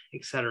artwork,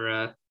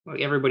 etc.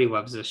 Like everybody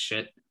loves this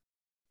shit.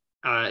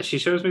 She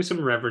shows me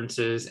some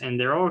references and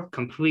they're all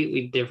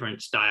completely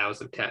different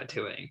styles of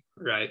tattooing.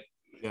 Right.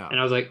 Yeah. And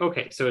I was like,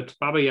 okay, so it's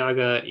Baba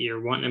Yaga.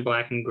 You're wanting in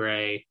black and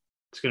gray.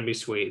 It's going to be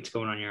sweet. It's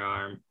going on your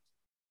arm.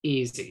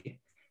 Easy.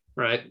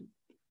 Right.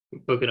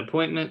 Book an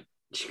appointment.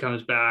 She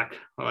comes back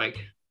like,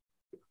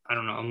 I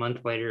don't know, a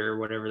month later or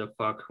whatever the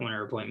fuck when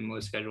her appointment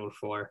was scheduled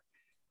for.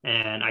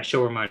 And I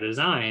show her my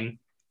design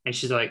and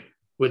she's like,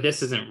 well,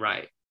 this isn't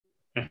right.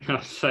 And I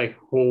was like,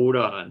 hold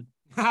on.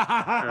 All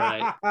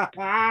right.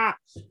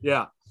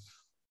 Yeah.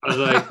 I was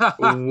like,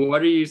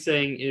 what are you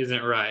saying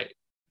isn't right?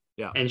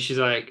 Yeah. And she's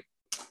like,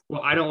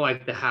 well, I don't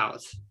like the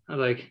house. I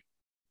was like,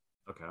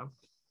 okay.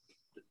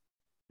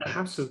 The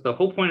house is the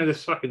whole point of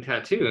this fucking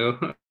tattoo.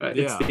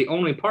 It's the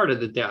only part of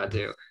the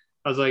tattoo.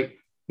 I was like,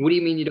 what do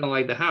you mean you don't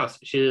like the house?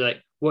 She's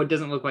like, well, it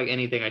doesn't look like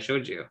anything I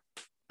showed you.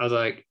 I was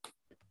like,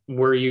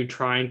 were you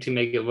trying to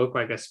make it look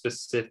like a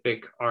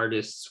specific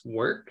artist's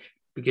work?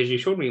 Because you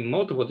showed me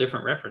multiple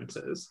different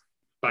references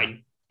by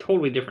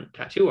totally different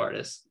tattoo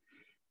artists.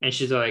 And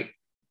she's like,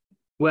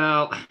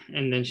 well,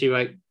 and then she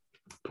like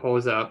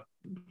pulls up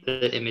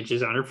the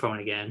images on her phone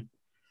again.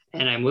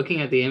 And I'm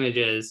looking at the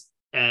images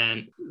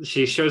and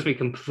she shows me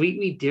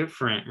completely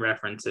different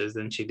references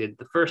than she did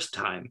the first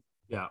time.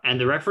 Yeah. And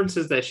the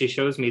references that she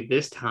shows me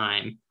this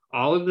time,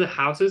 all of the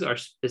houses are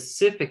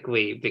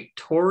specifically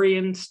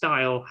Victorian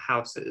style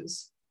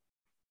houses.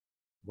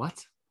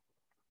 What?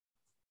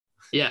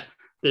 Yeah.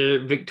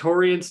 They're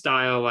Victorian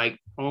style, like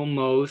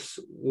almost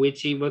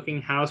witchy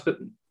looking house, but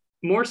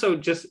more so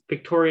just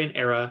Victorian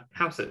era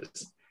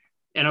houses.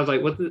 And I was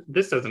like, well,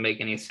 this doesn't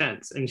make any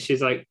sense. And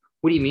she's like,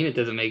 what do you mean it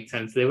doesn't make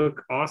sense? They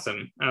look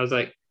awesome. I was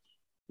like,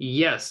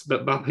 yes,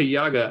 but Baba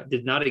Yaga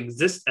did not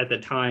exist at the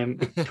time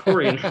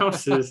Victorian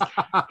houses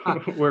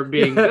were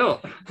being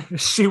built.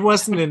 She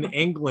wasn't in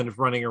England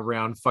running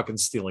around fucking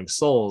stealing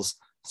souls.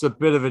 It's a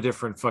bit of a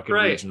different fucking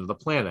region of the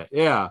planet.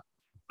 Yeah.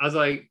 I was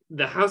like,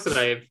 the house that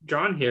I've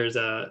drawn here is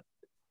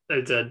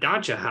it's a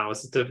dacha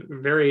house. It's a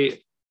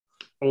very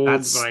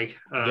old,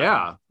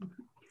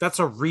 that's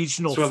a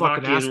regional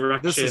Slovakian, fucking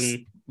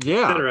Russian,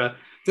 yeah. etc.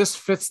 This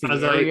fits the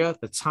area,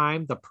 the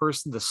time, the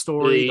person, the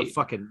story, the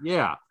fucking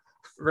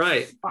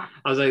Right.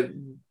 I was like,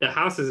 the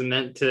house is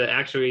meant to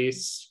actually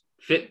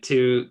fit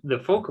to the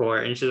folklore.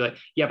 And she's like,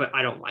 yeah, but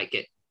I don't like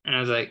it. And I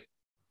was like,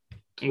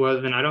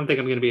 well, then I don't think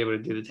I'm going to be able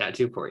to do the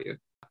tattoo for you.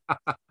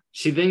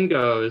 She then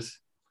goes,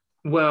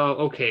 well,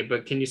 okay,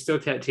 but can you still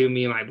tattoo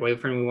me and my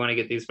boyfriend? We want to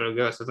get these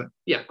photographs. I was like,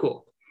 yeah,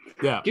 cool.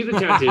 Yeah. Do the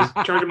tattoos,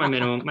 charge my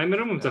minimum. My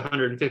minimum is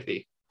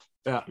 150.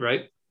 Yeah.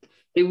 Right.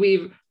 They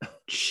leave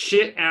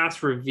shit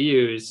ass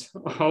reviews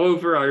all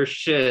over our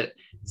shit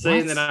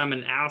saying that I'm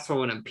an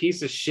asshole and a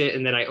piece of shit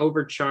and that I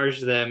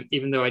overcharged them,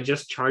 even though I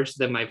just charged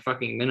them my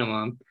fucking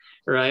minimum.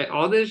 Right.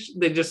 All this,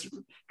 they just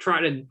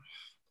try to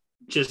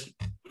just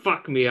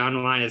fuck me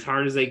online as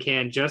hard as they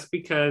can just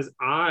because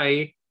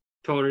I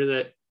told her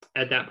that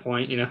at that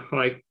point,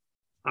 like,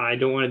 I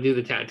don't want to do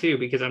the tattoo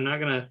because I'm not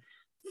going to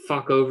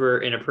fuck over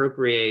and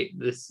appropriate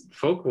this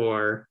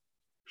folklore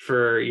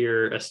for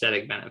your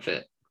aesthetic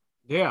benefit.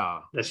 Yeah.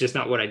 That's just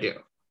not what I do.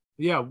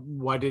 Yeah.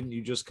 Why didn't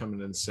you just come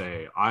in and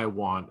say, I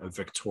want a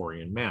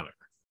Victorian manor?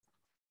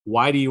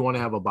 Why do you want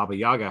to have a Baba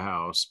Yaga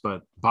house,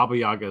 but Baba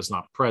Yaga is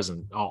not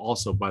present?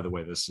 Also, by the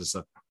way, this is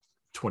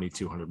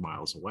 2,200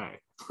 miles away.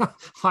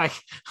 Like,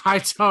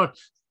 I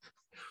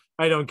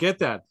don't get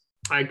that.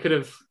 I could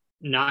have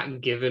not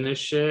given a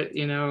shit,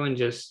 and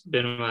just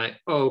been like,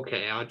 oh,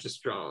 okay, I'll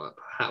just draw up.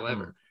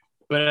 However,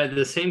 but at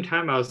the same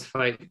time, I was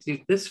like,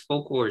 dude, this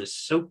folklore is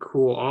so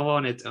cool all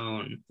on its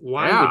own.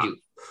 Why would you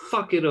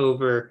fuck it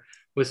over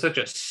with such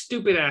a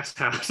stupid ass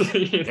house?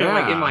 Like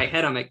in my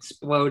head, I'm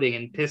exploding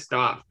and pissed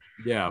off.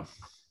 Yeah.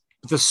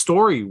 The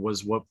story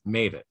was what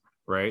made it,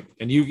 right?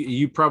 And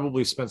you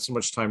probably spent so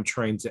much time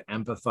trying to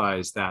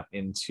empathize that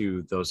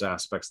into those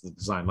aspects of the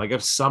design. Like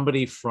if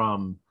somebody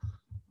from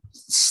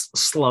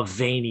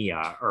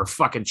Slovenia or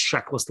fucking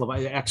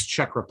Czechoslovakia,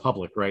 ex-Czech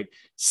Republic, right,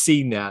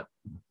 seeing that,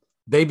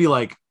 they'd be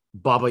like,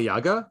 Baba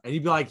Yaga? And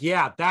you'd be like,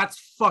 yeah, that's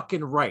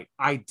fucking right.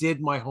 I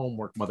did my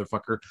homework,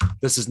 motherfucker.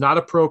 This is not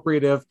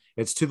appropriative.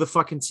 It's to the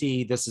fucking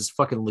T. This is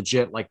fucking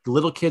legit. Like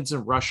little kids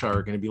in Russia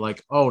are going to be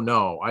like, oh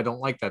no, I don't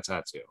like that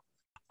tattoo.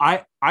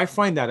 I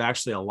find that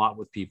actually a lot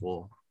with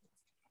people.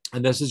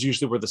 And this is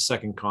usually where the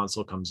second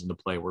console comes into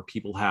play, where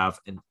people have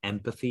an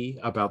empathy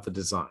about the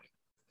design.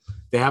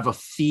 They have a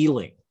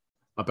feeling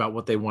about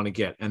what they want to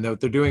get. And what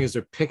they're doing is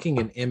they're picking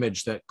an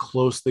image that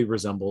closely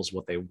resembles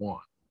what they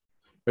want.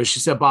 But she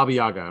said Baba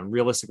Yaga, and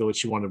realistically, what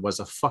she wanted was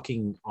a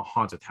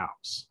haunted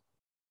house.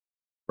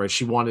 Right?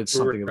 She wanted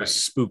something that was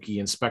spooky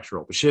and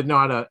spectral, but she didn't know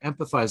how to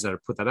empathize that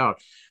or put that out.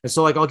 And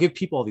so, like, I'll give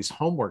people all these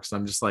homeworks, and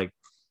I'm just like,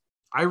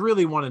 I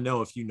really want to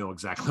know if you know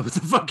exactly what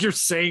the fuck you're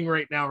saying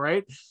right now,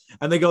 right?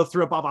 And they go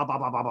through it, blah, blah, blah,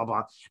 blah, blah, blah,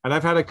 blah. And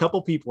I've had a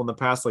couple people in the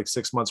past, like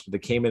 6 months, where they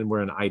came in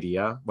with an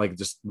idea, like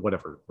just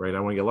whatever, right? I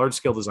want to get large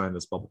scale design,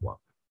 this, blah, blah, blah.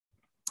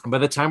 And by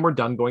the time we're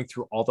done going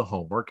through all the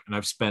homework, and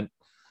I've spent,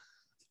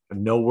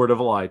 no word of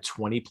a lie,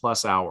 20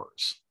 plus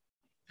hours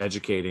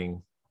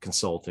educating,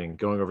 consulting,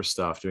 going over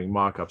stuff, doing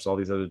mock-ups, all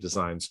these other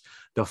designs,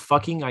 the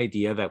fucking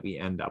idea that we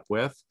end up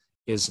with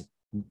is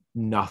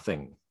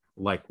nothing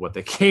like what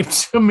they came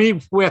to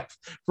me with,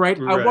 right?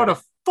 I want a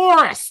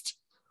forest.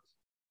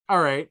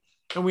 All right.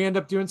 And we end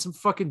up doing some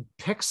fucking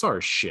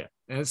Pixar shit.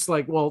 And it's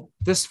like, well,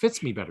 this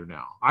fits me better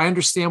now. I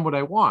understand what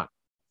I want.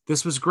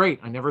 This was great.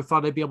 I never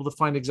thought I'd be able to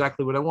find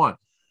exactly what I want.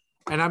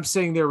 And I'm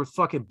sitting there with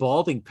fucking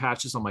balding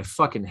patches on my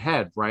fucking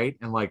head, right?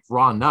 And like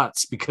raw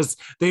nuts, because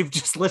they've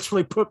just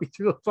literally put me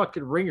through the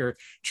fucking ringer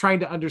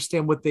trying to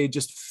understand what they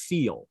just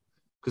feel,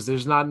 because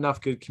there's not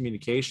enough good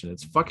communication.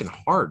 It's fucking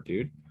hard,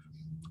 dude.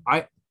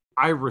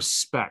 I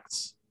respect,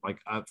 like,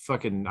 I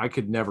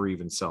could never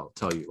even tell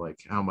you like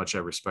how much I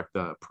respect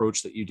the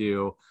approach that you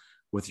do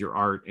with your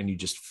art, and you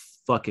just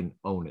fucking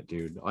own it,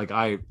 dude. Like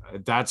to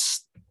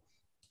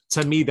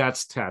me,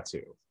 that's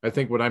tattoo. I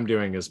think what I'm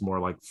doing is more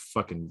like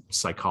fucking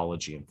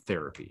psychology and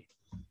therapy.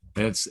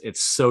 And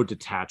it's so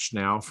detached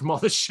now from all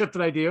the shit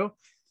that I do.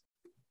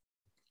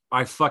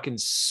 I fucking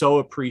so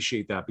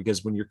appreciate that,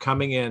 because when you're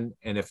coming in,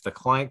 and if the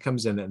client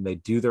comes in and they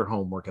do their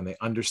homework and they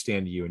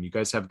understand you and you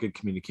guys have good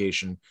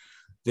communication,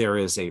 there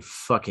is a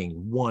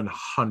fucking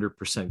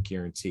 100%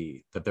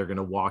 guarantee that they're going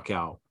to walk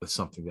out with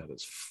something that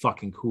is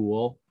fucking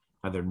cool,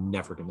 and they're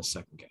never going to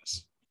second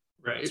guess.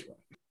 Right.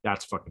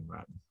 That's fucking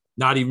rad.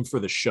 Not even for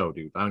the show,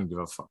 dude. I don't give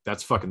a fuck.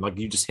 That's fucking, like,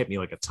 you just hit me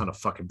like a ton of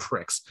fucking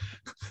pricks.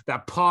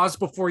 That pause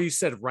before you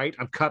said, right,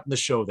 I'm cutting the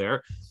show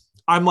there.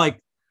 I'm like,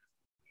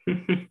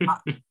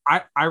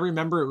 I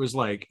remember it was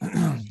like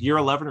year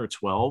 11 or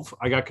 12.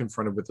 I got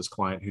confronted with this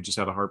client who just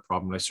had a heart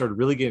problem. And I started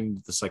really getting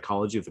into the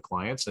psychology of the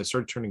clients. And I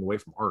started turning away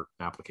from art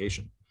and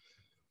application.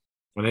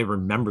 And I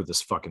remember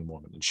this fucking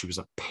woman, and she was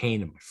a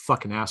pain in my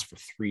fucking ass for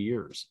 3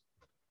 years.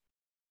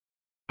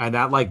 And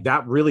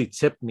that really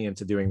tipped me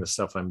into doing the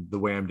stuff the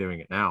way I'm doing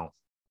it now.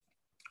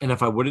 And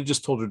if I would have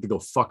just told her to go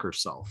fuck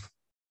herself,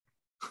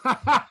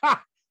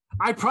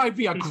 I'd probably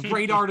be a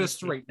great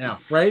artist right now,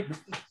 right?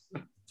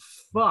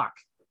 Fuck.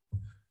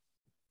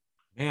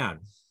 Man.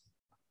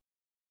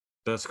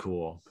 That's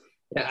cool.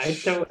 Yeah, I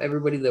tell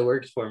everybody that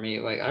works for me,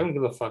 like, I don't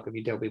give a fuck if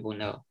you tell people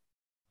no.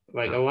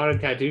 Like, a lot of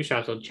tattoo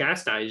shops will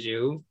chastise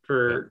you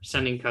for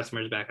sending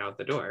customers back out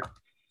the door.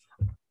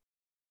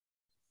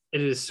 It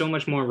is so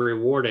much more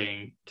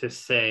rewarding to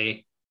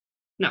say,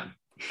 no,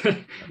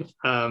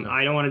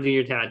 I don't want to do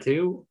your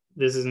tattoo.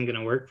 This isn't going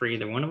to work for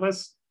either one of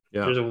us.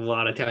 Yeah. There's a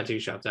lot of tattoo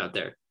shops out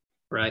there,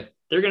 right?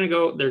 They're going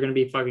to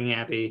be fucking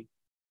happy.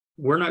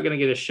 We're not going to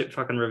get a shit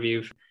fucking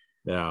review.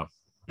 Yeah.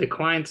 The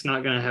client's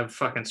not going to have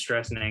fucking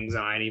stress and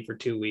anxiety for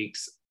 2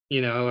 weeks.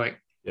 You know, like,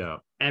 yeah,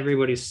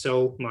 everybody's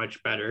so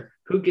much better.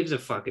 Who gives a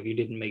fuck if you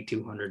didn't make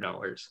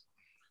 $200?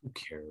 Who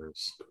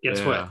cares?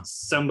 Guess what?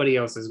 Somebody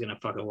else is going to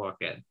fucking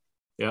walk in.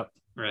 Yep.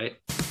 Right.